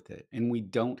live with it, and we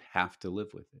don't have to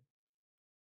live with it.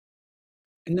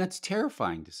 And that's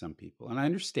terrifying to some people, and I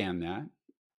understand that.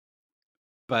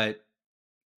 But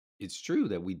it's true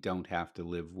that we don't have to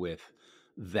live with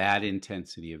that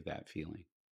intensity of that feeling.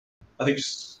 I think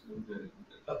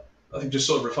just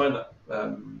sort of refine that,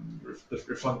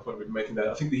 refine the point we've been making there.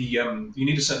 I think you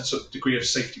need a certain sort of degree of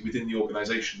safety within the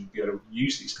organisation to be able to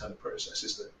use these kind of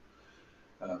processes.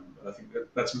 And I think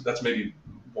that's maybe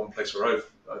one place where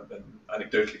I've been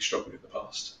anecdotally struggled in the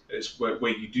past, is where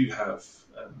you do have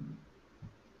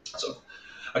sort of.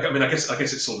 I guess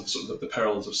it's sort of the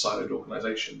perils of siloed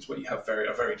organisations, where you have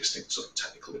a very distinct sort of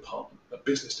technical department, a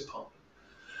business department,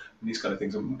 and these kind of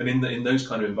things. And in those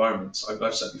kind of environments, I've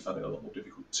certainly found it a lot more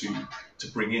difficult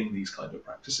to bring in these kind of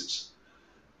practices,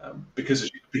 because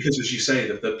as you say,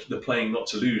 that the playing not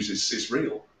to lose is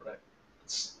real, right?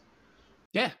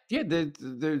 Yeah.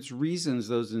 There's reasons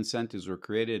those incentives were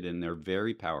created, and they're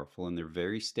very powerful and they're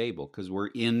very stable because we're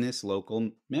in this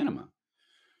local minima.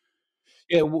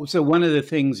 Yeah. So one of the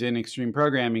things in extreme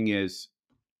programming is,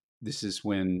 this is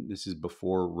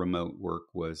before remote work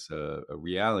was a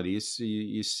reality. Is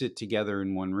you sit together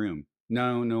in one room.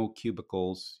 No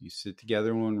cubicles. You sit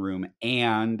together in one room,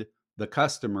 and the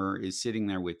customer is sitting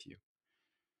there with you.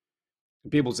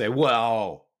 And people say,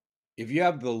 well, if you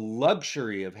have the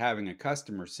luxury of having a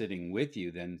customer sitting with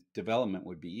you, then development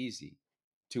would be easy.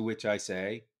 To which I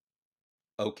say,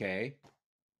 okay.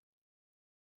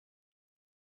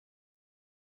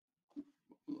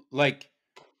 Like,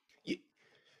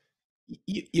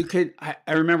 you could. I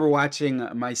remember watching.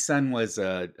 My son was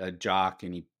a jock,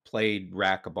 and he played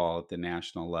racquetball at the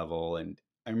national level. And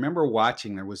I remember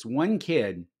watching. There was one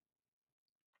kid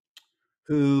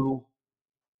who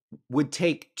would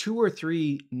take 2 or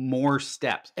 3 more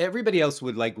steps. Everybody else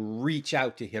would like reach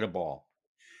out to hit a ball,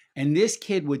 and this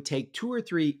kid would take 2 or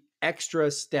 3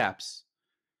 extra steps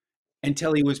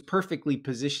until he was perfectly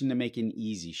positioned to make an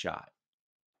easy shot.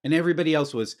 and everybody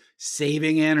else was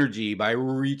saving energy by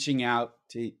reaching out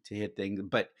to hit things,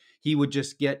 but he would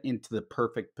just get into the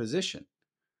perfect position.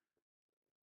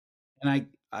 And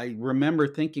I remember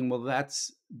thinking, well,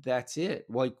 that's it.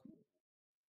 Like,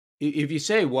 if you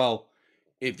say, well,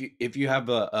 if you have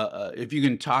if you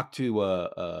can talk to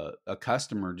a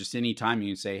customer just anytime,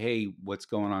 you can say, hey, what's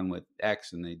going on with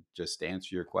X, and they just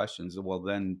answer your questions, well,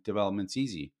 then development's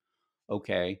easy.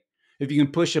 Okay. If you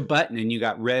can push a button and you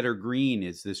got red or green,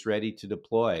 is this ready to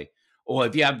deploy? Or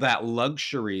if you have that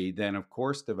luxury, then of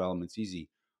course development's easy.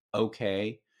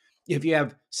 Okay. If you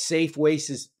have safe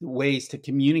ways to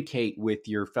communicate with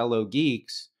your fellow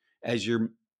geeks as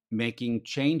you're making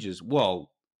changes,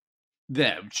 well,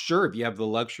 then sure, if you have the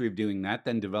luxury of doing that,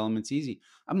 then development's easy.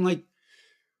 I'm like,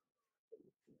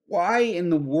 why in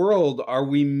the world are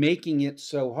we making it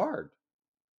so hard?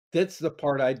 That's the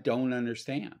part I don't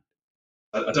understand.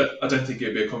 I don't think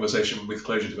it'd be a conversation with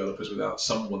Clojure developers without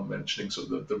someone mentioning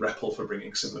sort of the REPL for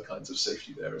bringing similar kinds of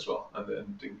safety there as well,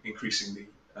 and then increasing the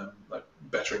like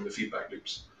bettering the feedback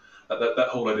loops. That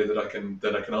whole idea that I can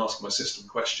ask my system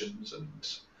questions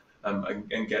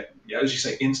and get, yeah, as you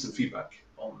say, instant feedback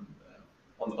on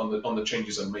the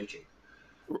changes I'm making.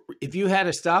 If you had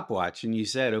a stopwatch and you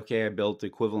said, okay, I built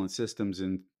equivalent systems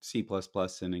in C++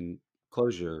 and in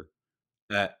Clojure,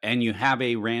 and you have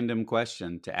a random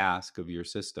question to ask of your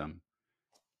system,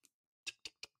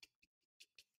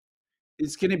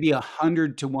 it's going to be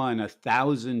 100 to 1,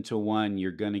 1,000 to 1.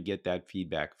 You're going to get that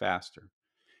feedback faster.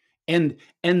 And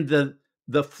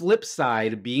the flip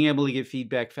side of being able to get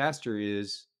feedback faster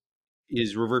is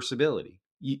reversibility.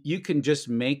 You can just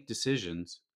make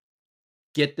decisions,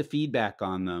 get the feedback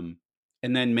on them,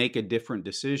 and then make a different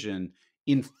decision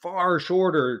in far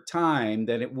shorter time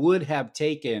than it would have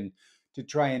taken to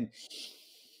try and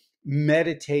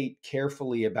meditate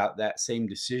carefully about that same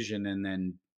decision and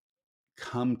then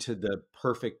come to the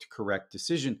perfect, correct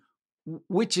decision,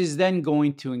 which is then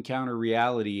going to encounter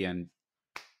reality, and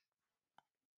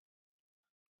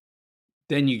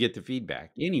then you get the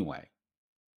feedback anyway.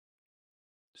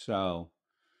 So,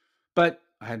 but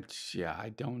I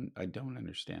don't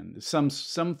understand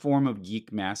some form of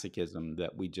geek masochism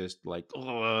that we just like.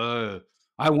 Ugh,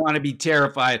 I want to be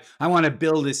terrified. I want to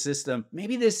build a system.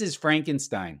 Maybe this is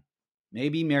Frankenstein.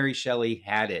 Maybe Mary Shelley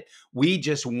had it. We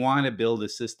just want to build a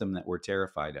system that we're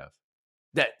terrified of.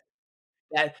 That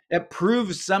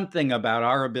proves something about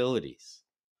our abilities.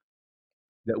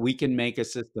 That we can make a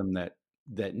system that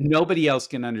nobody else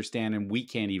can understand and we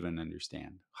can't even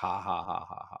understand. Ha ha ha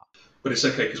ha ha. But it's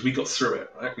okay because we got through it,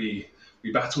 right? We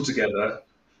battled together,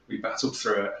 we battled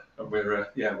through it, and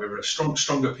we're a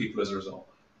stronger people as a result.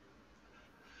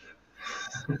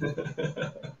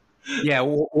 Yeah,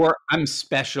 or I'm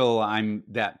special.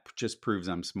 That just proves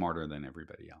I'm smarter than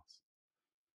everybody else.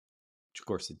 Which of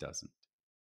course it doesn't.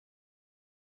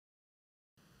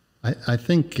 I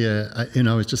think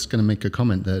I was just going to make a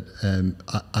comment that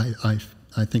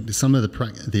I think that some of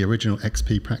the original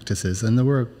XP practices, and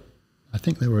I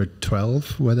think there were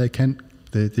 12 were they, Kent,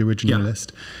 the original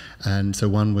list, and so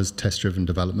one was test-driven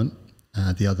development,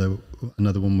 another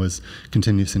one was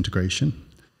continuous integration,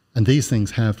 and these things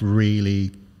have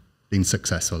really been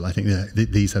successful. I think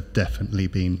these have definitely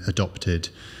been adopted.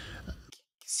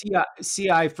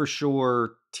 CI for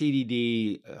sure,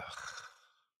 TDD.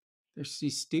 There's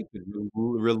these stupid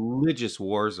religious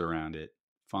wars around it.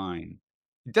 Fine.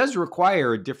 It does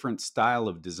require a different style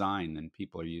of design than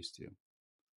people are used to.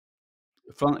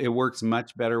 It works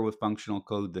much better with functional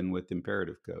code than with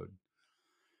imperative code.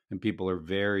 And people are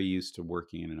very used to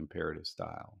working in an imperative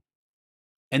style.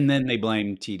 And then they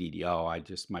blame TDD. Oh,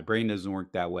 my brain doesn't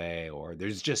work that way, or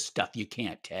there's just stuff you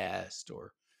can't test,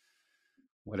 or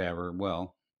whatever.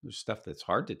 Well, there's stuff that's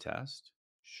hard to test.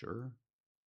 Sure.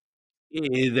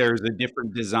 There's a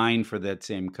different design for that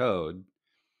same code.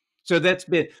 So that's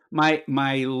been my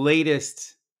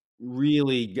latest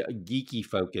really geeky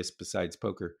focus besides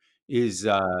poker is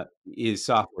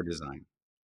software design.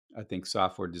 I think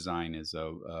software design is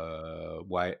a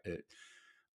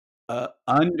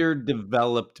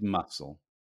underdeveloped muscle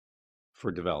for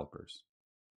developers,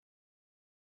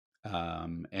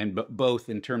 and both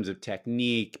in terms of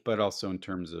technique, but also in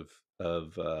terms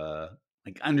of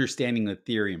like understanding the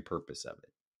theory and purpose of it.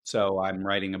 So I'm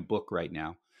writing a book right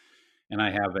now, and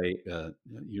I have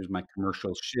here's my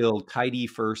commercial shield.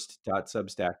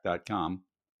 tidyfirst.substack.com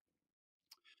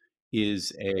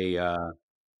is a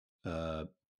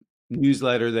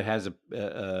newsletter that has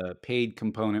a paid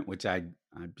component, which I've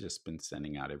just been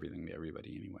sending out everything to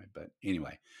everybody anyway. But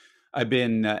anyway, I've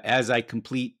been as I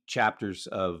complete chapters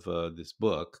of this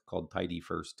book called Tidy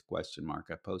First ? I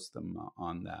post them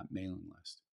on that mailing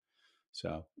list.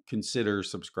 So consider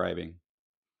subscribing.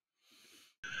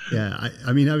 Yeah,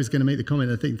 I mean, I was going to make the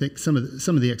comment. I think that some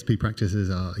of the XP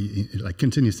practices are like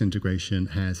continuous integration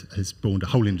has spawned a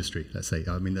whole industry. Let's say,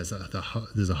 I mean, there's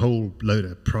a whole load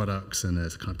of products and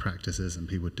there's kind of practices and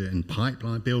people doing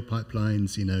build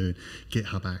pipelines, you know,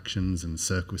 GitHub Actions and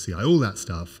Circle CI, all that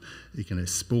stuff. You know,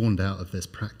 spawned out of this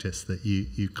practice that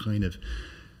you kind of.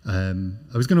 I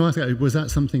was going to ask, was that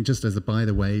something just as a by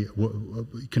the way,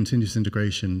 continuous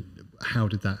integration? How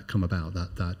did that come about?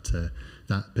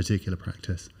 That particular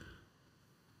practice?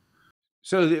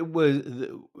 So it was.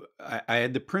 I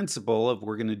had the principle of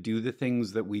we're going to do the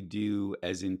things that we do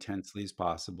as intensely as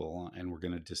possible, and we're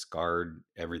going to discard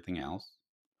everything else.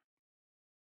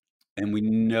 And we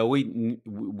know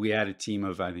we had a team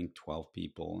of I think 12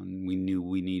 people, and we knew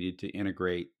we needed to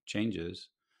integrate changes.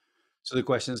 So the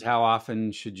question is, how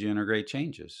often should you integrate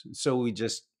changes? So we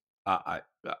just,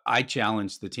 I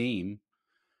challenged the team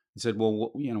and said,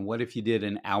 well, you know, what if you did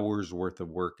an hour's worth of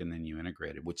work and then you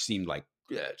integrated, which seemed like,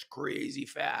 yeah, it's crazy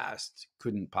fast.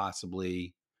 Couldn't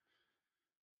possibly,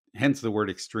 hence the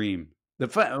word extreme.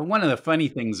 One of the funny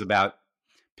things about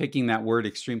picking that word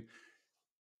extreme.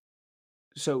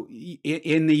 So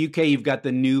in the UK, you've got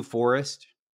the New Forest,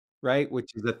 right?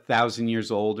 Which is 1,000 years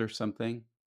old or something.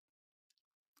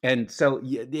 And so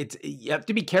you have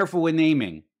to be careful with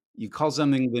naming. You call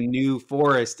something the New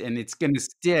Forest and it's going to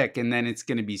stick and then it's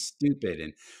going to be stupid.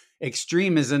 And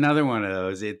extreme is another one of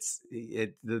those.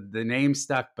 The name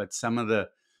stuck, but some of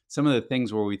the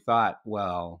things where we thought,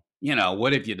 well, you know,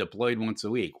 what if you deployed once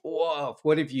a week? Whoa,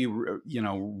 what if you, you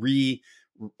know,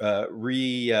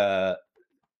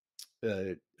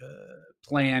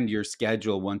 planned your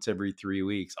schedule once every 3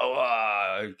 weeks?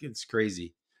 Oh, it's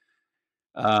crazy.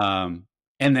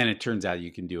 And then it turns out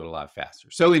you can do it a lot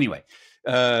faster. So anyway,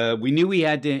 we knew we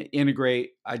had to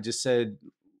integrate. I just said,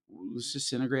 let's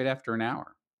just integrate after an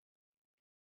hour.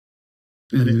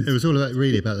 And it was all about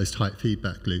really about those tight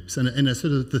feedback loops. And a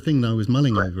sort of the thing that I was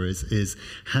mulling over is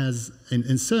has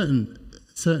in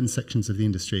certain sections of the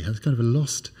industry has kind of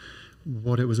lost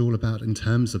what it was all about in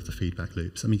terms of the feedback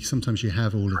loops. I mean, sometimes you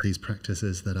have all of these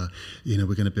practices that are, you know,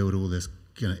 we're going to build all this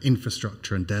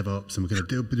infrastructure and DevOps, and we're going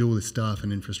to do all this stuff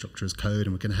and infrastructure as code,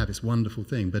 and we're going to have this wonderful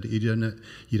thing. But you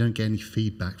don't get any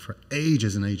feedback for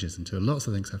ages and ages until lots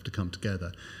of things have to come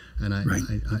together. And I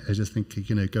just think,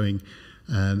 you know, going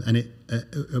and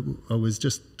I was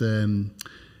just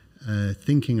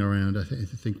thinking around. I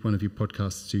think one of your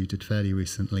podcasts you did fairly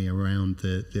recently around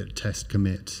the test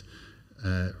commit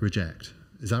reject.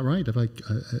 Is that right? Have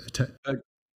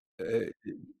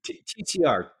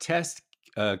TCR, test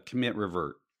commit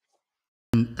revert.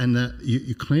 And that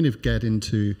you kind of get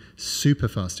into super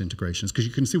fast integrations, because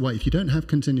you can see why if you don't have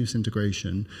continuous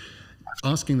integration,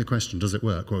 asking the question, does it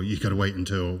work? Well, you've got to wait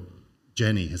until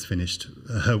Jenny has finished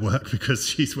her work because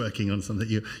she's working on something.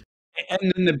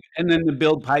 And then the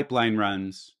build pipeline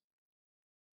runs,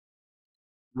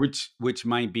 which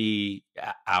might be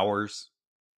hours.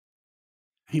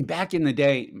 I mean, back in the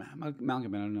day,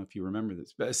 Malcolm, I don't know if you remember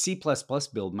this, but a C++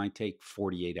 build might take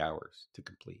 48 hours to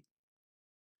complete.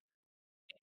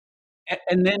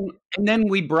 And then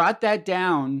we brought that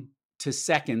down to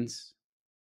seconds.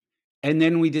 And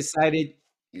then we decided,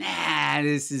 nah,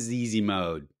 this is easy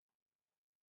mode.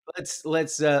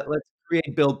 Let's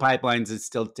create build pipelines that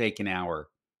still take an hour,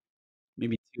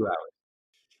 maybe 2 hours.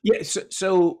 Yeah.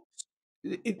 So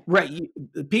right.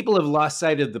 People have lost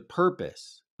sight of the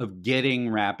purpose of getting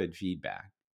rapid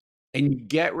feedback. And you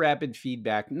get rapid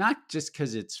feedback, not just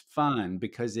because it's fun,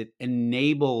 because it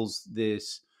enables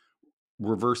this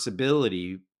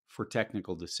reversibility for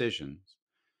technical decisions.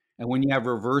 And when you have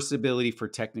reversibility for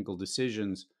technical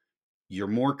decisions, you're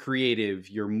more creative,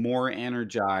 you're more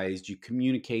energized, you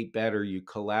communicate better, you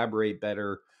collaborate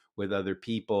better with other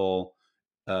people.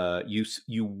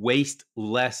 You waste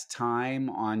less time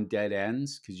on dead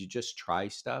ends because you just try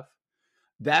stuff.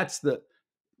 That's the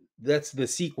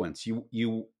sequence.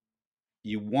 You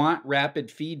want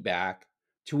rapid feedback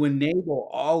to enable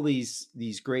all these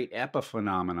great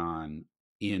epiphenomenon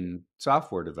in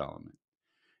software development.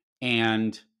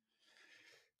 And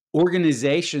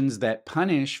organizations that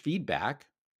punish feedback,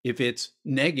 if it's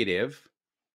negative,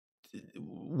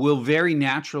 will very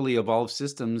naturally evolve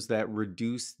systems that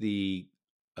reduce the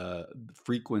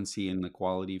frequency and the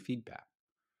quality of feedback.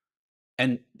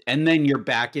 And then you're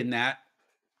back in that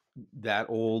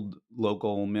old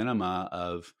local minima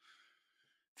of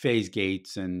phase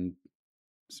gates and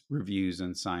reviews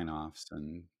and sign-offs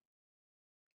and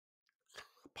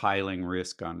piling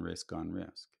risk on risk on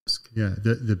risk. Yeah,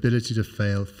 the ability to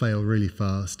fail really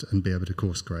fast and be able to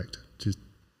course correct.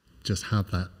 Just have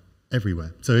that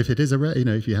everywhere. So if it is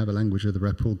if you have a language with a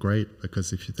REPL, great,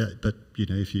 because if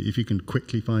you can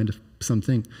quickly find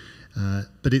something,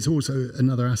 but it's also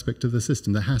another aspect of the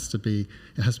system. It has to be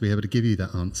able to give you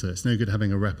that answer. It's no good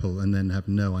having a REPL and then have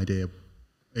no idea.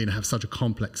 Have such a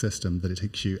complex system that it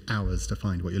takes you hours to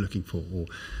find what you're looking for, or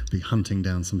be hunting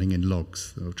down something in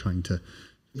logs, or trying to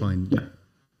find. Yeah.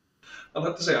 I'd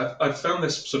have to say I've found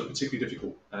this sort of particularly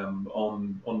difficult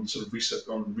on sort of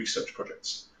research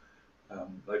projects.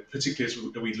 Like particularly as we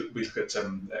look at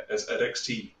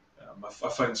XT, I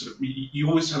find sort of you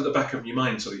always have at the back of your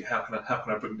mind sort of how can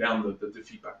I bring down the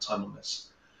feedback time on this.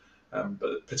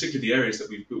 But particularly the areas that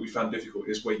we found difficult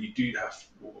is where you do have,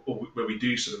 or where we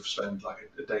do sort of spend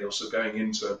like a day or so going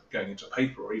into a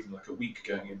paper, or even like a week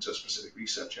going into a specific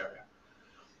research area.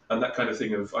 And that kind of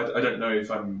thing of I don't know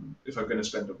if I'm going to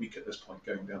spend a week at this point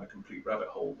going down a complete rabbit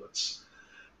hole that's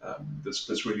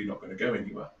really not going to go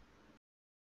anywhere.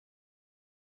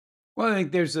 Well, I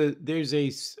think there's a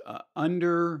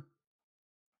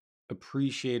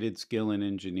underappreciated skill in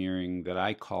engineering that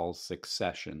I call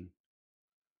succession,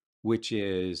 which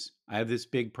is I have this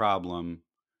big problem.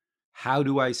 How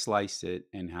do I slice it,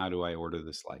 and how do I order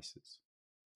the slices?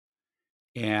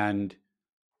 And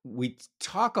we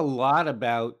talk a lot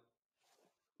about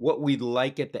what we'd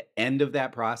like at the end of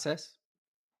that process.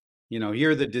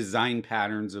 Here are the design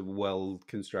patterns of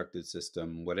well-constructed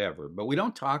system, whatever. But we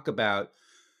don't talk about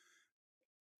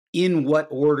in what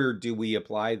order do we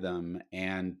apply them,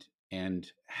 and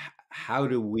how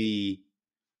do we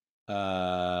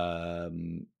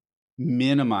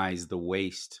minimize the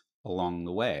waste along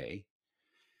the way.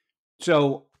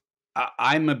 So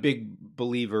I'm a big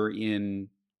believer in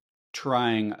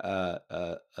trying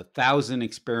 1,000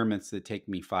 experiments that take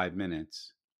me 5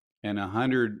 minutes, and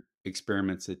 100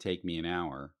 experiments that take me an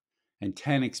hour, and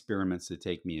 10 experiments that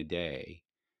take me a day.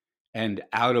 And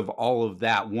out of all of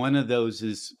that, one of those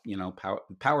is,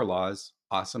 power laws,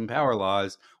 awesome power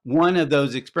laws. One of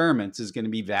those experiments is going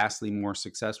to be vastly more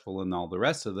successful than all the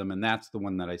rest of them, and that's the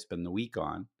one that I spend the week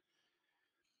on.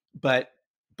 But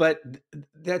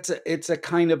it's a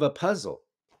kind of a puzzle.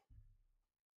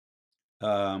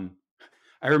 I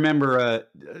remember,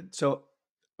 so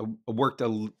I worked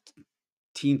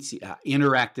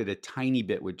interacted a tiny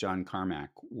bit with John Carmack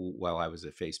while I was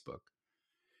at Facebook.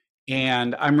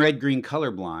 And I'm red-green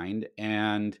colorblind,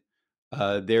 and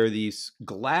there are these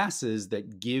glasses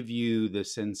that give you the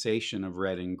sensation of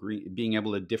red and green, being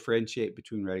able to differentiate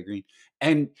between red and green.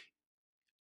 And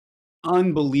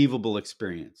unbelievable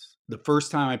experience. The first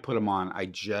time I put them on, I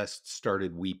just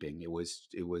started weeping. It was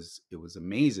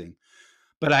amazing.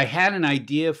 But I had an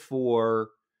idea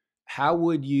for how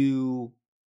would you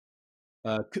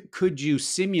could you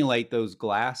simulate those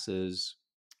glasses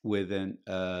with an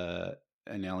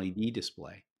LED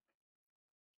display.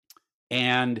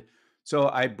 And so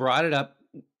I brought it up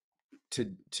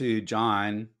to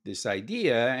John, this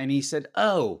idea, and he said,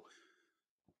 "Oh,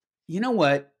 you know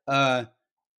what?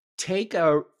 Take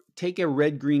a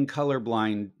red-green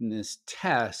colorblindness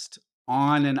test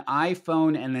on an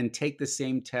iPhone, and then take the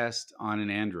same test on an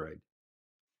Android."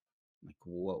 I'm like,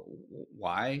 whoa,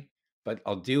 why? But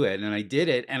I'll do it. And I did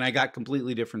it, and I got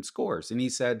completely different scores. And he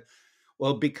said,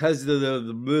 well, because he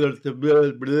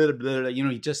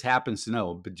just happens to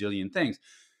know a bajillion things.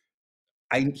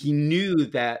 He knew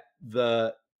that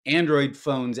the Android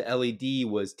phone's LED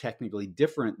was technically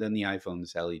different than the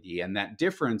iPhone's LED, and that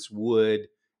difference would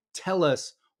tell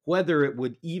us whether it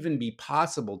would even be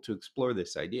possible to explore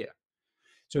this idea.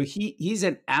 So he's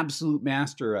an absolute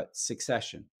master at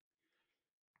succession.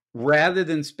 Rather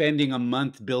than spending a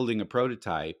month building a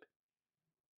prototype,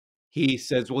 he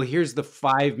says, well, here's the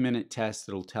 5-minute test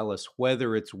that'll tell us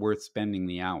whether it's worth spending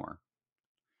the hour.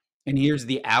 And here's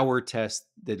the hour test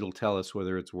that'll tell us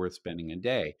whether it's worth spending a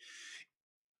day.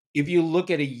 If you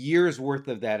look at a year's worth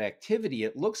of that activity,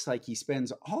 it looks like he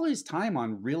spends all his time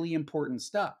on really important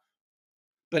stuff.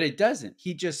 But it doesn't.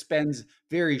 He just spends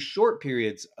very short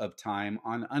periods of time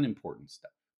on unimportant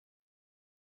stuff.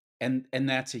 And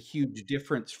that's a huge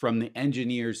difference from the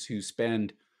engineers who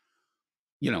spend,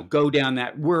 go down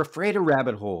that. We're afraid of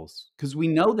rabbit holes because we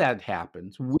know that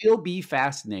happens. We'll be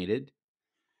fascinated,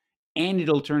 and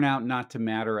it'll turn out not to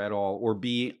matter at all, or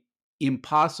be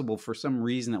impossible for some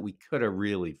reason that we could have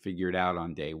really figured out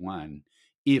on day one,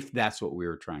 if that's what we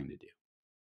were trying to do.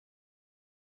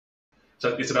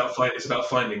 So it's about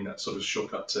finding that sort of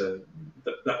shortcut to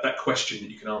that question that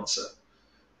you can answer.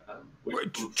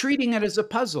 Treating it as a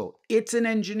puzzle. It's an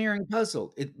engineering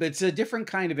puzzle. It's a different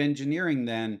kind of engineering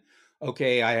than,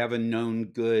 okay, I have a known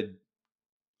good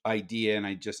idea and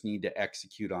I just need to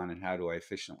execute on it. How do I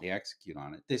efficiently execute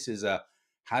on it? This is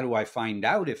How do I find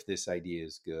out if this idea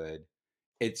is good?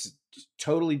 It's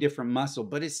totally different muscle,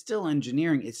 but it's still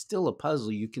engineering. It's still a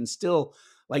puzzle. You can still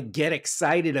like get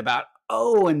excited about,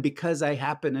 oh, and because I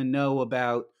happen to know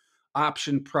about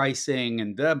option pricing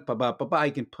and I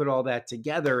can put all that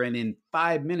together. And in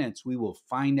 5 minutes, we will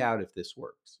find out if this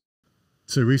works.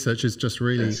 So research is just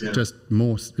really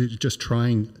just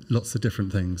trying lots of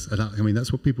different things. And I mean,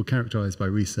 that's what people characterize by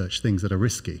research, things that are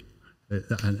risky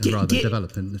and rather than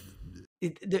developing.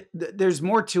 There's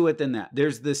more to it than that.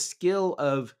 There's the skill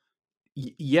of,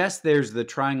 yes, there's the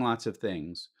trying lots of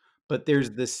things, but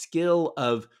there's the skill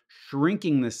of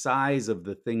shrinking the size of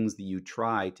the things that you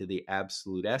try to the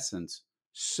absolute essence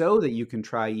so that you can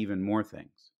try even more things.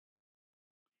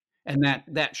 And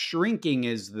that shrinking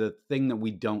is the thing that we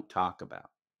don't talk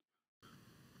about.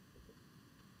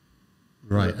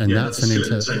 Right, and that's an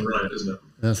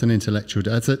intellectual.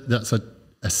 That's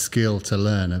a skill to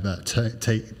learn about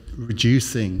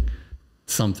reducing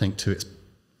something to its,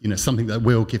 something that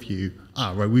will give you,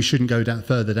 right, we shouldn't go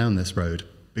further down this road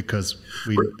because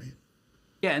we.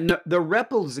 Yeah, and the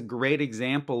REPL is a great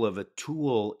example of a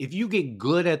tool. If you get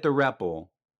good at the REPL,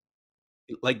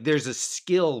 like there's a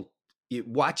skill.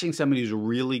 Watching somebody who's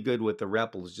really good with the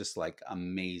REPL is just like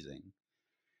amazing.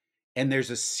 And there's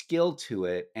a skill to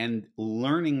it, and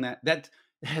learning that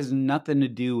has nothing to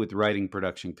do with writing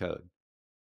production code,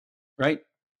 right?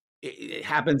 It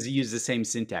happens to use the same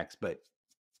syntax, but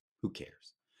who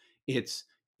cares?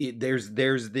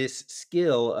 There's this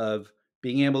skill of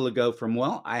being able to go from,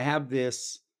 well, I have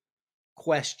this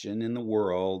question in the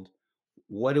world.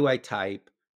 What do I type?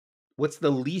 What's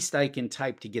the least I can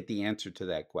type to get the answer to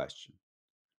that question?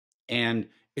 And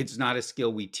it's not a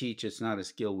skill we teach. It's not a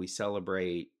skill we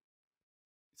celebrate.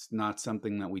 It's not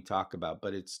something that we talk about,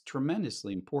 but it's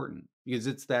tremendously important because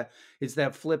it's that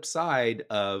flip side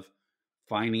of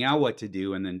finding out what to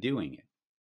do and then doing it.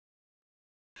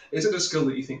 Is it a skill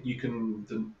that you think you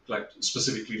can like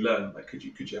specifically learn? Like, could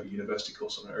you have a university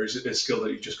course on it, or is it a skill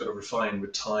that you've just got to refine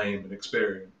with time and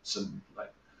experience and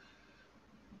like?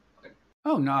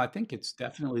 Oh no, I think it's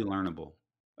definitely learnable.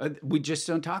 We just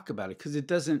don't talk about it because it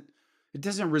doesn't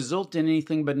result in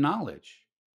anything but knowledge.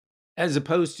 As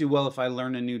opposed to, well, if I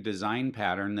learn a new design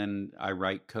pattern, then I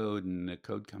write code and the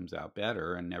code comes out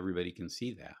better and everybody can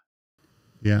see that.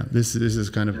 Yeah, this is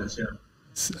kind of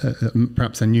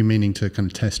perhaps a new meaning to kind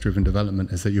of test-driven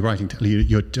development, is that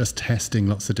you're just testing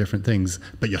lots of different things,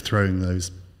 but you're throwing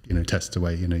those tests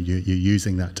away. You're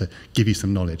using that to give you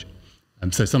some knowledge.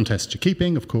 So some tests you're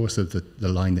keeping, of course, of the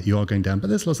line that you are going down,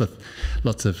 but there's lots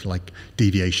of like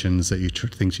deviations that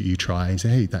things that you try and say,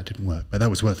 hey, that didn't work, but that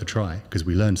was worth a try because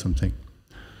we learned something.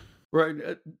 Right.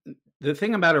 The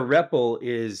thing about a REPL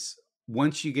is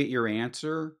once you get your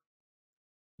answer,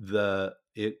 you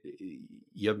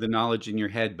have the knowledge in your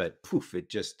head, but poof,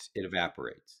 it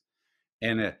evaporates.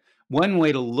 And one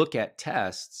way to look at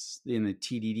tests in the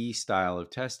TDD style of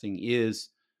testing is,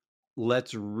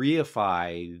 let's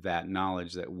reify that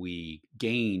knowledge that we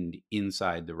gained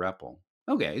inside the REPL.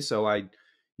 Okay, so I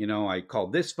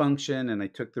called this function and I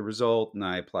took the result and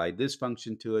I applied this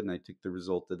function to it and I took the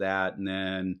result of that. And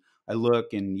then I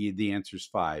look and the answer is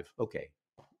 5. Okay,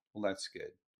 well, that's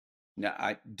good.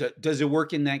 Now, does it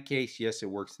work in that case? Yes, it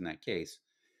works in that case.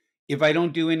 If I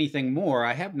don't do anything more,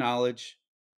 I have knowledge.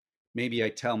 Maybe I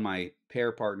tell my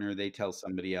pair partner, they tell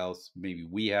somebody else, maybe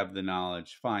we have the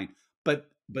knowledge, fine.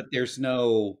 But there's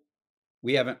no,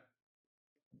 we haven't,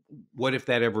 what if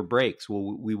that ever breaks?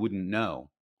 Well, we wouldn't know.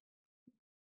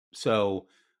 So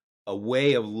a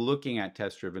way of looking at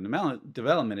test-driven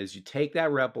development is you take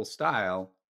that REPL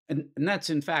style, and that's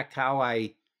in fact how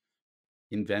I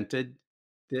invented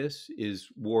this. Is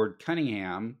Ward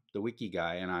Cunningham, the wiki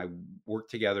guy, and I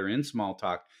worked together in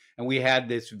Smalltalk, and we had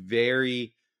this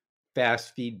very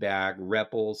fast feedback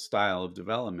REPL style of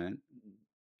development.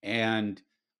 And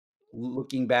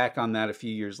looking back on that a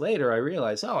few years later, I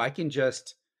realized, I can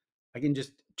just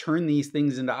turn these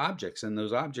things into objects, and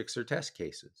those objects are test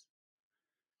cases.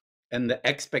 And the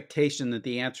expectation that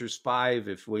the answer is 5,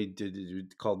 if we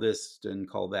did call this and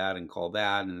call that and call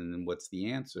that, and then what's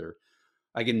the answer?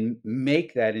 I can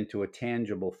make that into a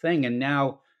tangible thing. And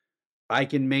now I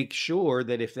can make sure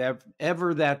that if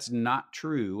ever that's not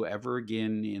true ever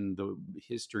again in the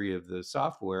history of the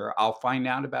software, I'll find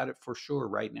out about it for sure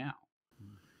right now.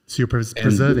 So you're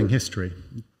preserving history.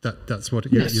 That's what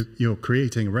you're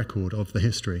creating a record of the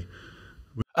history.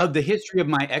 Of the history of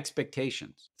my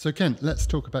expectations. So Ken, let's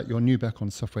talk about your new book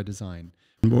on software design.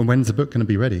 When's the book going to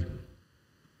be ready?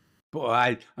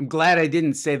 Boy, I'm glad I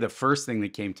didn't say the first thing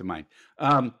that came to mind.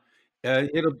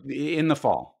 It'll be in the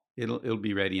fall. It'll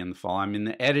be ready in the fall. I'm in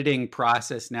the editing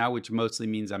process now, which mostly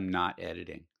means I'm not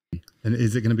editing. And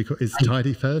is it going to be, is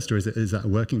Tidy first, or is that a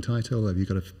working title? Have you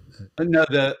got a... No,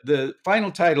 the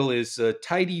final title is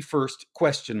Tidy First ?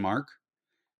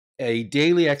 A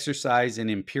daily exercise in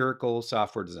empirical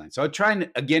software design. So I'm trying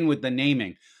to, again, with the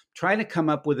naming, trying to come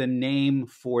up with a name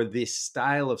for this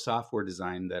style of software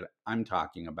design that I'm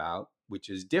talking about, which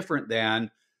is different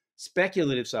than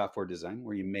speculative software design,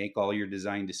 where you make all your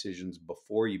design decisions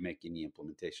before you make any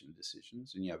implementation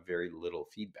decisions, and you have very little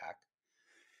feedback.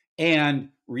 And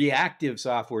reactive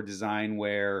software design,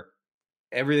 where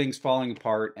everything's falling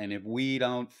apart, and if we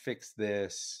don't fix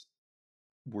this,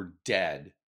 we're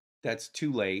dead. That's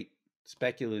too late.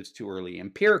 Speculative is too early.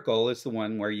 Empirical is the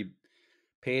one where you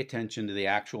pay attention to the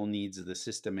actual needs of the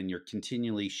system, and you're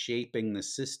continually shaping the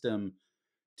system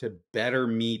to better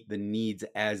meet the needs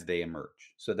as they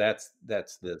emerge. So that's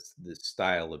the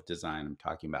style of design I'm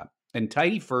talking about. And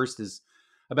Tidy First is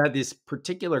about this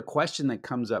particular question that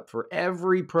comes up for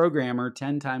every programmer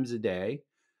 10 times a day.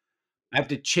 I have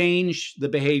to change the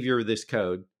behavior of this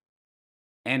code,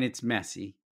 and it's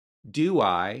messy. Do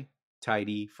I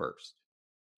tidy first?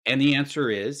 And the answer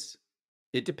is,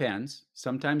 it depends.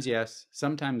 Sometimes yes,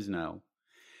 sometimes no.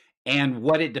 And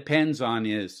what it depends on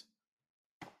is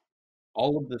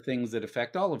all of the things that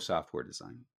affect all of software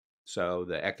design. So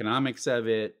the economics of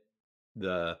it,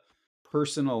 the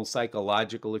personal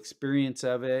psychological experience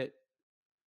of it.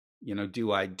 You know,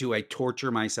 do I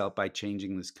torture myself by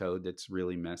changing this code that's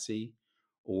really messy?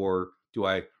 Or do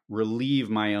I relieve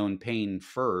my own pain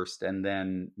first and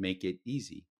then make it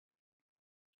easy?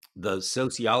 The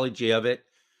sociology of it,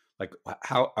 like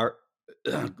how are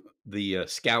the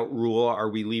scout rule, are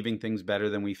we leaving things better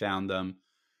than we found them?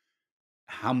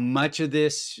 How much of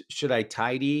this should I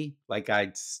tidy? Like,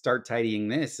 I'd start tidying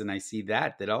this and I see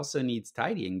that also needs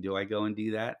tidying. Do I go and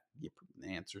do that? The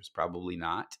answer is probably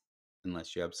not,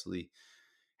 unless you absolutely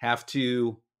have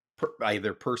to,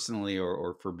 either personally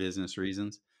or for business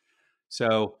reasons.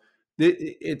 So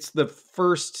it's the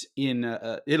first in,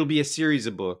 it'll be a series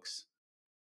of books.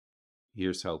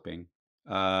 Here's hoping.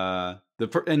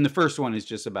 The first one is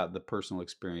just about the personal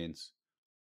experience.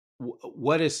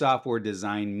 What does software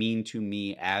design mean to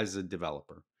me as a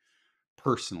developer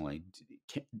personally?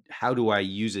 How do I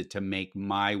use it to make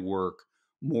my work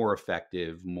more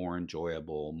effective, more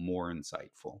enjoyable, more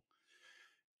insightful?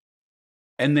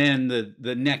 And then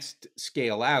the next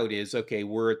scale out is, okay,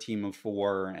 we're a team of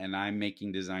 4 and I'm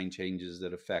making design changes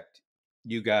that affect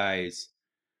you guys.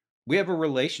 We have a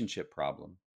relationship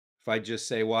problem. If I just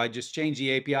say, well, I just changed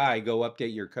the API, go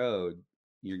update your code,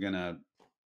 you're going to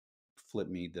flip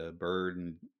me the bird.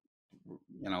 And,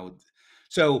 you know,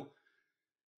 so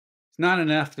it's not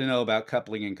enough to know about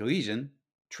coupling and cohesion,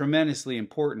 tremendously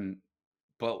important,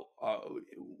 but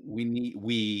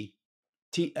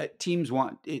teams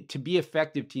want it to be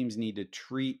effective. Teams need to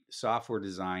treat software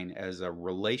design as a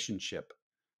relationship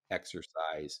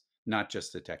exercise, not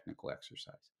just a technical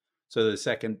exercise. So the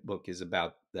second book is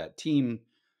about that team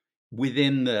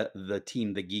within the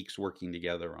team, the geeks working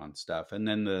together on stuff. And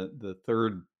then the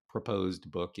third proposed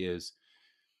book is,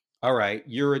 all right,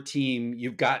 you're a team,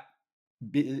 you've got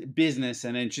business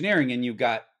and engineering, and you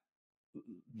have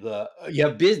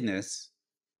business,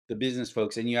 the business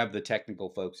folks, and you have the technical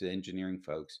folks, the engineering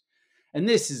folks. And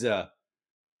this is a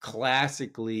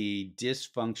classically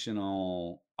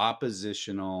dysfunctional,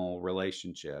 oppositional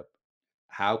relationship.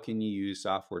 How can you use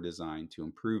software design to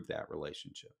improve that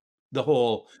relationship?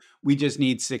 We just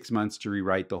need 6 months to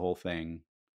rewrite the whole thing,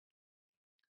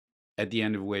 at the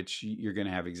end of which you're going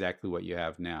to have exactly what you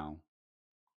have now.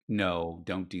 No,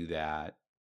 don't do that.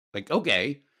 Like,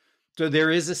 okay, so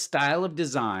there is a style of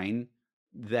design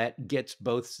that gets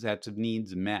both sets of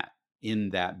needs met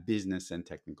in that business and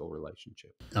technical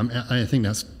relationship. I think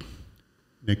that's,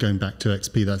 going back to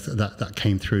XP, that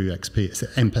came through XP. It's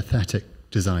empathetic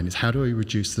design. It's how do we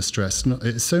reduce the stress?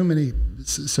 So many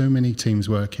teams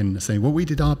work in saying, well, we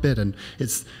did our bit, and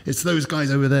it's those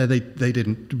guys over there, they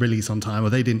didn't release on time, or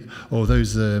they didn't, or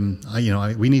those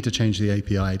we need to change the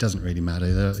API. It doesn't really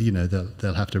matter.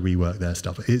 They'll have to rework their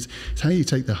stuff. It's how you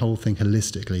take the whole thing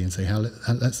holistically and say,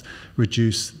 let's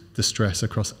reduce the stress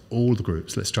across all the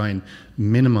groups. Let's try and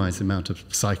minimize the amount of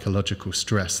psychological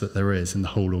stress that there is in the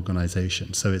whole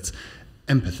organization. So it's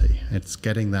empathy. It's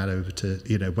getting that over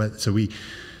to, so we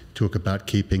talk about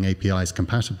keeping APIs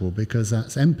compatible because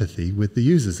that's empathy with the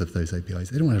users of those APIs.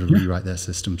 They don't want to rewrite their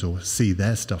systems or see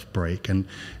their stuff break. And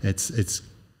it's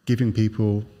giving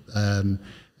people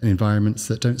environments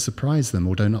that don't surprise them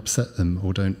or don't upset them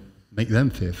or don't make them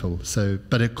fearful. So,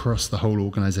 but across the whole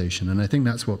organization. And I think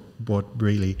that's what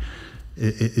really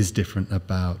is different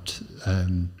about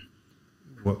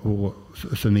what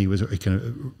for me was kind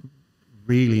of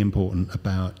really important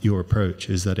about your approach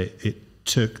is that it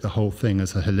took the whole thing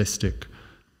as a holistic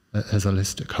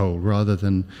whole, rather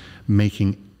than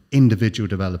making individual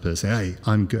developers say, "Hey,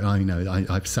 I'm good. I know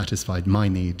I've satisfied my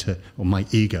need to, or my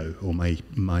ego, or my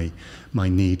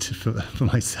need for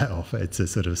myself." It's a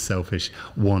sort of selfish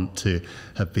want to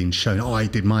have been shown. Oh, I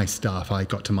did my stuff. I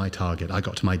got to my target. I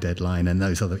got to my deadline, and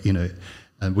those other,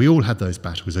 And we all have those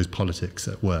battles, those politics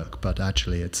at work. But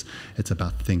actually, it's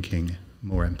about thinking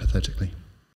more empathetically.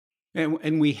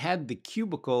 And we had the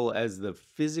cubicle as the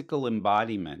physical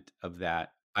embodiment of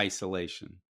that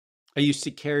isolation. I used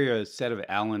to carry a set of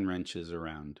Allen wrenches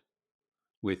around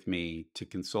with me to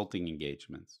consulting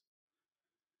engagements.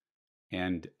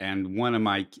 And one of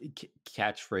my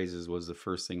catchphrases was, the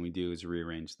first thing we do is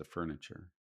rearrange the furniture,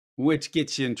 which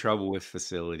gets you in trouble with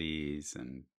facilities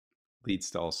and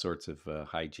leads to all sorts of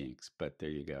hijinks. But there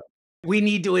you go. We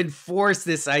need to enforce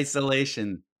this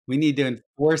isolation. We need to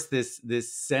enforce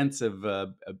this sense of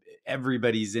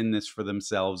everybody's in this for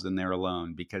themselves and they're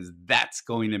alone, because that's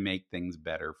going to make things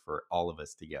better for all of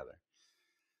us together.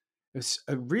 It's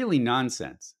really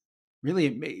nonsense.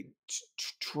 Really,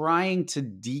 trying to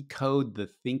decode the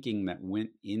thinking that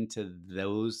went into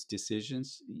those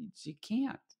decisions, you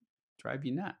can't. Drive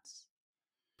you nuts.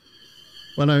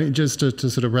 Well, I mean, just to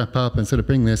sort of wrap up and sort of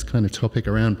bring this kind of topic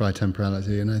around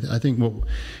bitemporality, and I think what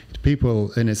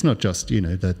people, and it's not just,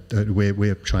 that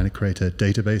we're trying to create a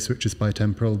database which is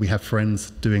bitemporal. We have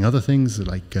friends doing other things,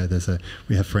 like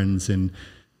we have friends in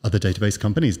other database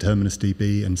companies, Terminus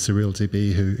DB and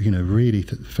SurrealDB, who really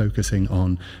focusing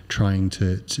on trying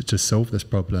to solve this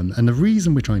problem. And the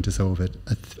reason we're trying to solve it,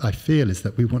 I feel, is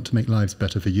that we want to make lives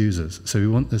better for users. So we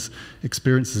want this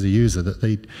experience as a user that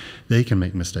they can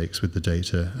make mistakes with the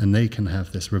data, and they can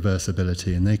have this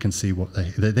reversibility, and they can see what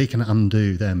they can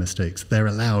undo their mistakes. They're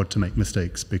allowed to make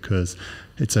mistakes because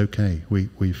it's okay.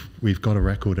 We've got a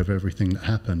record of everything that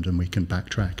happened, and we can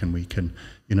backtrack, and we can.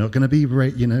 You're not going to be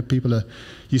people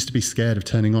used to be scared of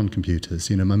turning on computers.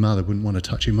 My mother wouldn't want to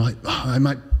touch it. I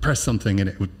might press something and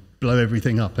it would blow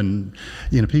everything up. And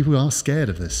people are scared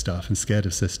of this stuff and scared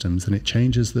of systems, and it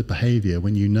changes the behavior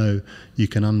when you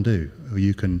can undo, or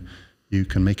you can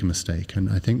make a mistake. And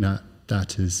I think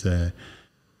that is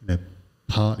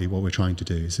partly what we're trying to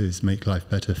do is make life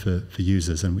better for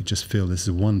users. And we just feel this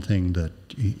is one thing that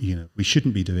we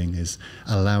shouldn't be doing, is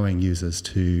allowing users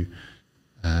to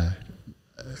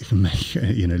make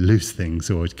loose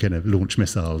things, or kind of launch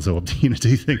missiles, or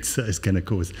do things that is going to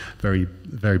cause very,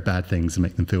 very bad things and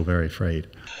make them feel very afraid.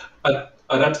 I'd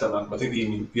add to that, Malcolm. I think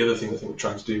the other thing I think we're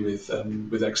trying to do with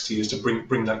XT is to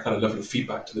bring that kind of level of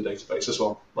feedback to the database as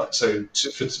well. Like, so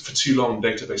for too long,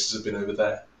 databases have been over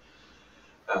there.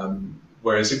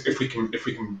 Whereas if we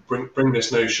can bring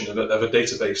this notion of a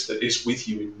database that is with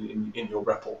you in your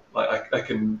REPL, like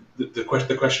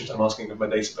the questions I'm asking of my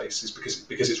database is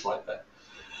because it's right there.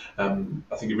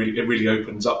 I think it really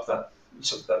opens up that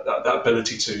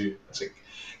ability to, I think,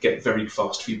 get very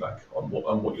fast feedback on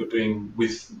what you're doing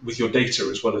with your data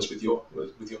as well as with your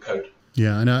code.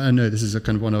 Yeah, I know this is a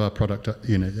kind of one of our product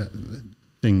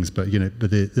things, but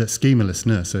the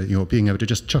schemalessness, so being able to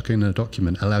just chuck in a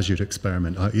document allows you to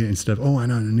experiment instead of, I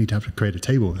need to have to create a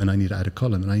table, and I need to add a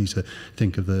column, and I need to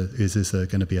think of is this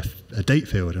going to be a date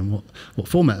field, and what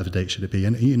format of a date should it be,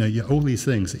 and all these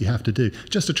things that you have to do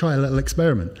just to try a little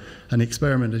experiment. And the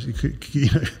experiment,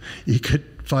 you could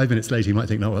 5 minutes later you might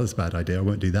think, no, well, that's a bad idea, I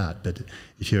won't do that. But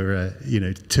if you're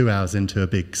 2 hours into a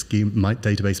big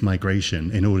database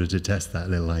migration in order to test that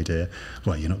little idea,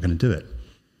 well, you're not going to do it.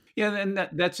 Yeah, and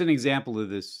that's an example of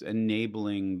this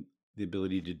enabling the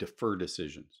ability to defer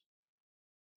decisions.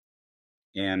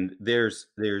 And there's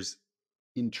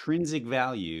intrinsic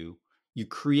value. You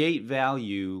create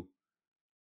value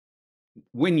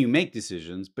when you make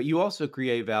decisions, but you also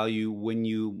create value when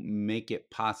you make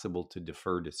it possible to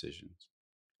defer decisions.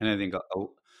 And I think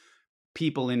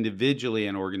people individually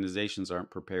and organizations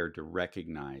aren't prepared to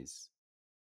recognize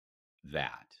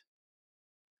that.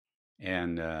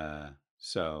 And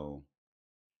so,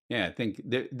 yeah, I think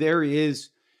there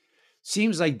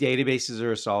seems like databases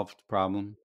are a solved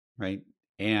problem, right?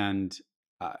 And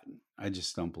I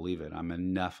just don't believe it. I'm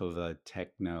enough of a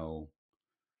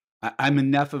I'm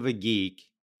enough of a geek.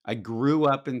 I grew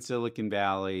up in Silicon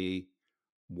Valley,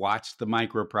 watched the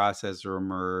microprocessor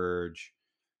emerge.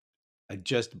 I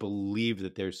just believe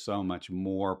that there's so much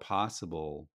more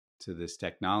possible to this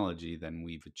technology than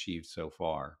we've achieved so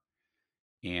far.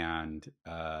 And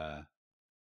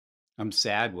I'm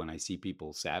sad when I see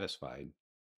people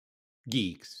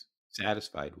geeks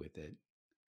satisfied with it.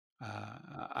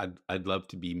 I'd love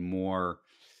to be more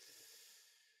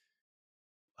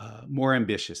more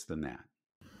ambitious than that.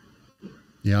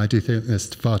 Yeah, I do think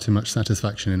there's far too much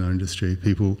satisfaction in our industry.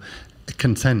 People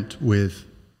content with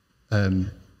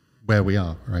where we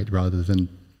are, right, rather than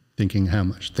thinking how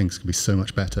much things could be so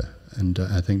much better. And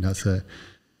I think that's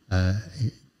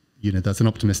that's an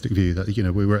optimistic view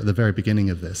that, we were at the very beginning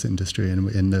of this industry,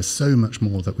 and there's so much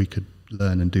more that we could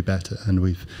learn and do better. And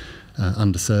we've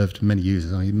underserved many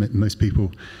users. Most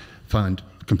people find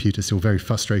computers still very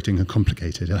frustrating and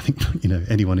complicated. I think,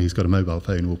 anyone who's got a mobile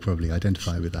phone will probably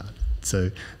identify with that.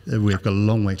 So we've got a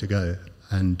long way to go.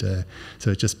 And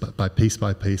so it's just by piece,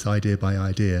 idea by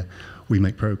idea, we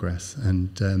make progress.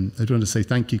 And I want to say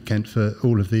thank you, Kent, for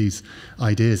all of these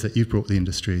ideas that you've brought the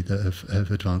industry that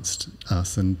have advanced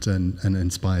us and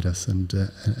inspired us. And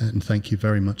thank you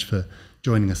very much for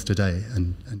joining us today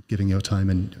and giving your time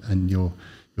and your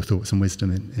thoughts and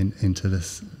wisdom into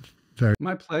this.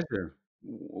 My pleasure.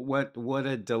 What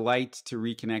a delight to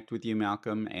reconnect with you,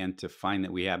 Malcolm, and to find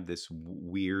that we have this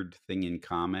weird thing in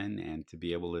common and to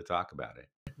be able to talk about it.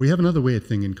 We have another weird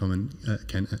thing in common,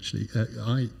 Kent, actually.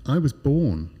 I was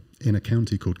born in a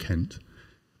county called Kent,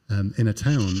 in a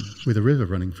town with a river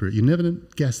running through it. You never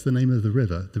guess the name of the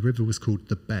river. The river was called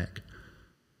the Beck.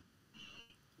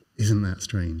 Isn't that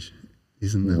strange?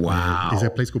 Isn't that wow? Weird?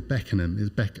 There's a place called Beckenham.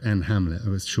 It's Beck and Hamlet. It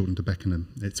was shortened to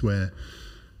Beckenham. It's where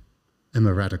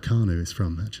Emma Raducanu is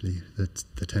from, actually,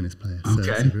 the tennis player. So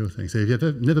okay. It's a real thing. So if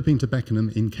you've never been to Beckenham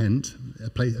in Kent,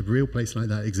 a real place like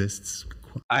that exists.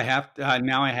 I have to,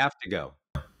 now I have to go.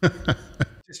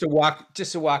 just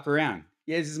to walk around.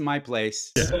 Yeah, this is my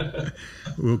place. Yeah.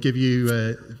 We'll give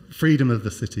you freedom of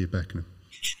the city of Beckenham.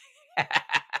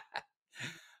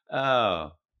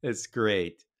 Oh, that's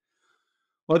great.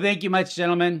 Well, thank you much,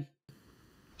 gentlemen.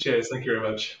 Cheers. Thank you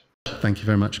very much. Thank you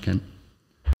very much, Kent.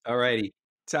 All righty.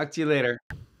 Talk to you later.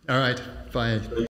 All right. Bye.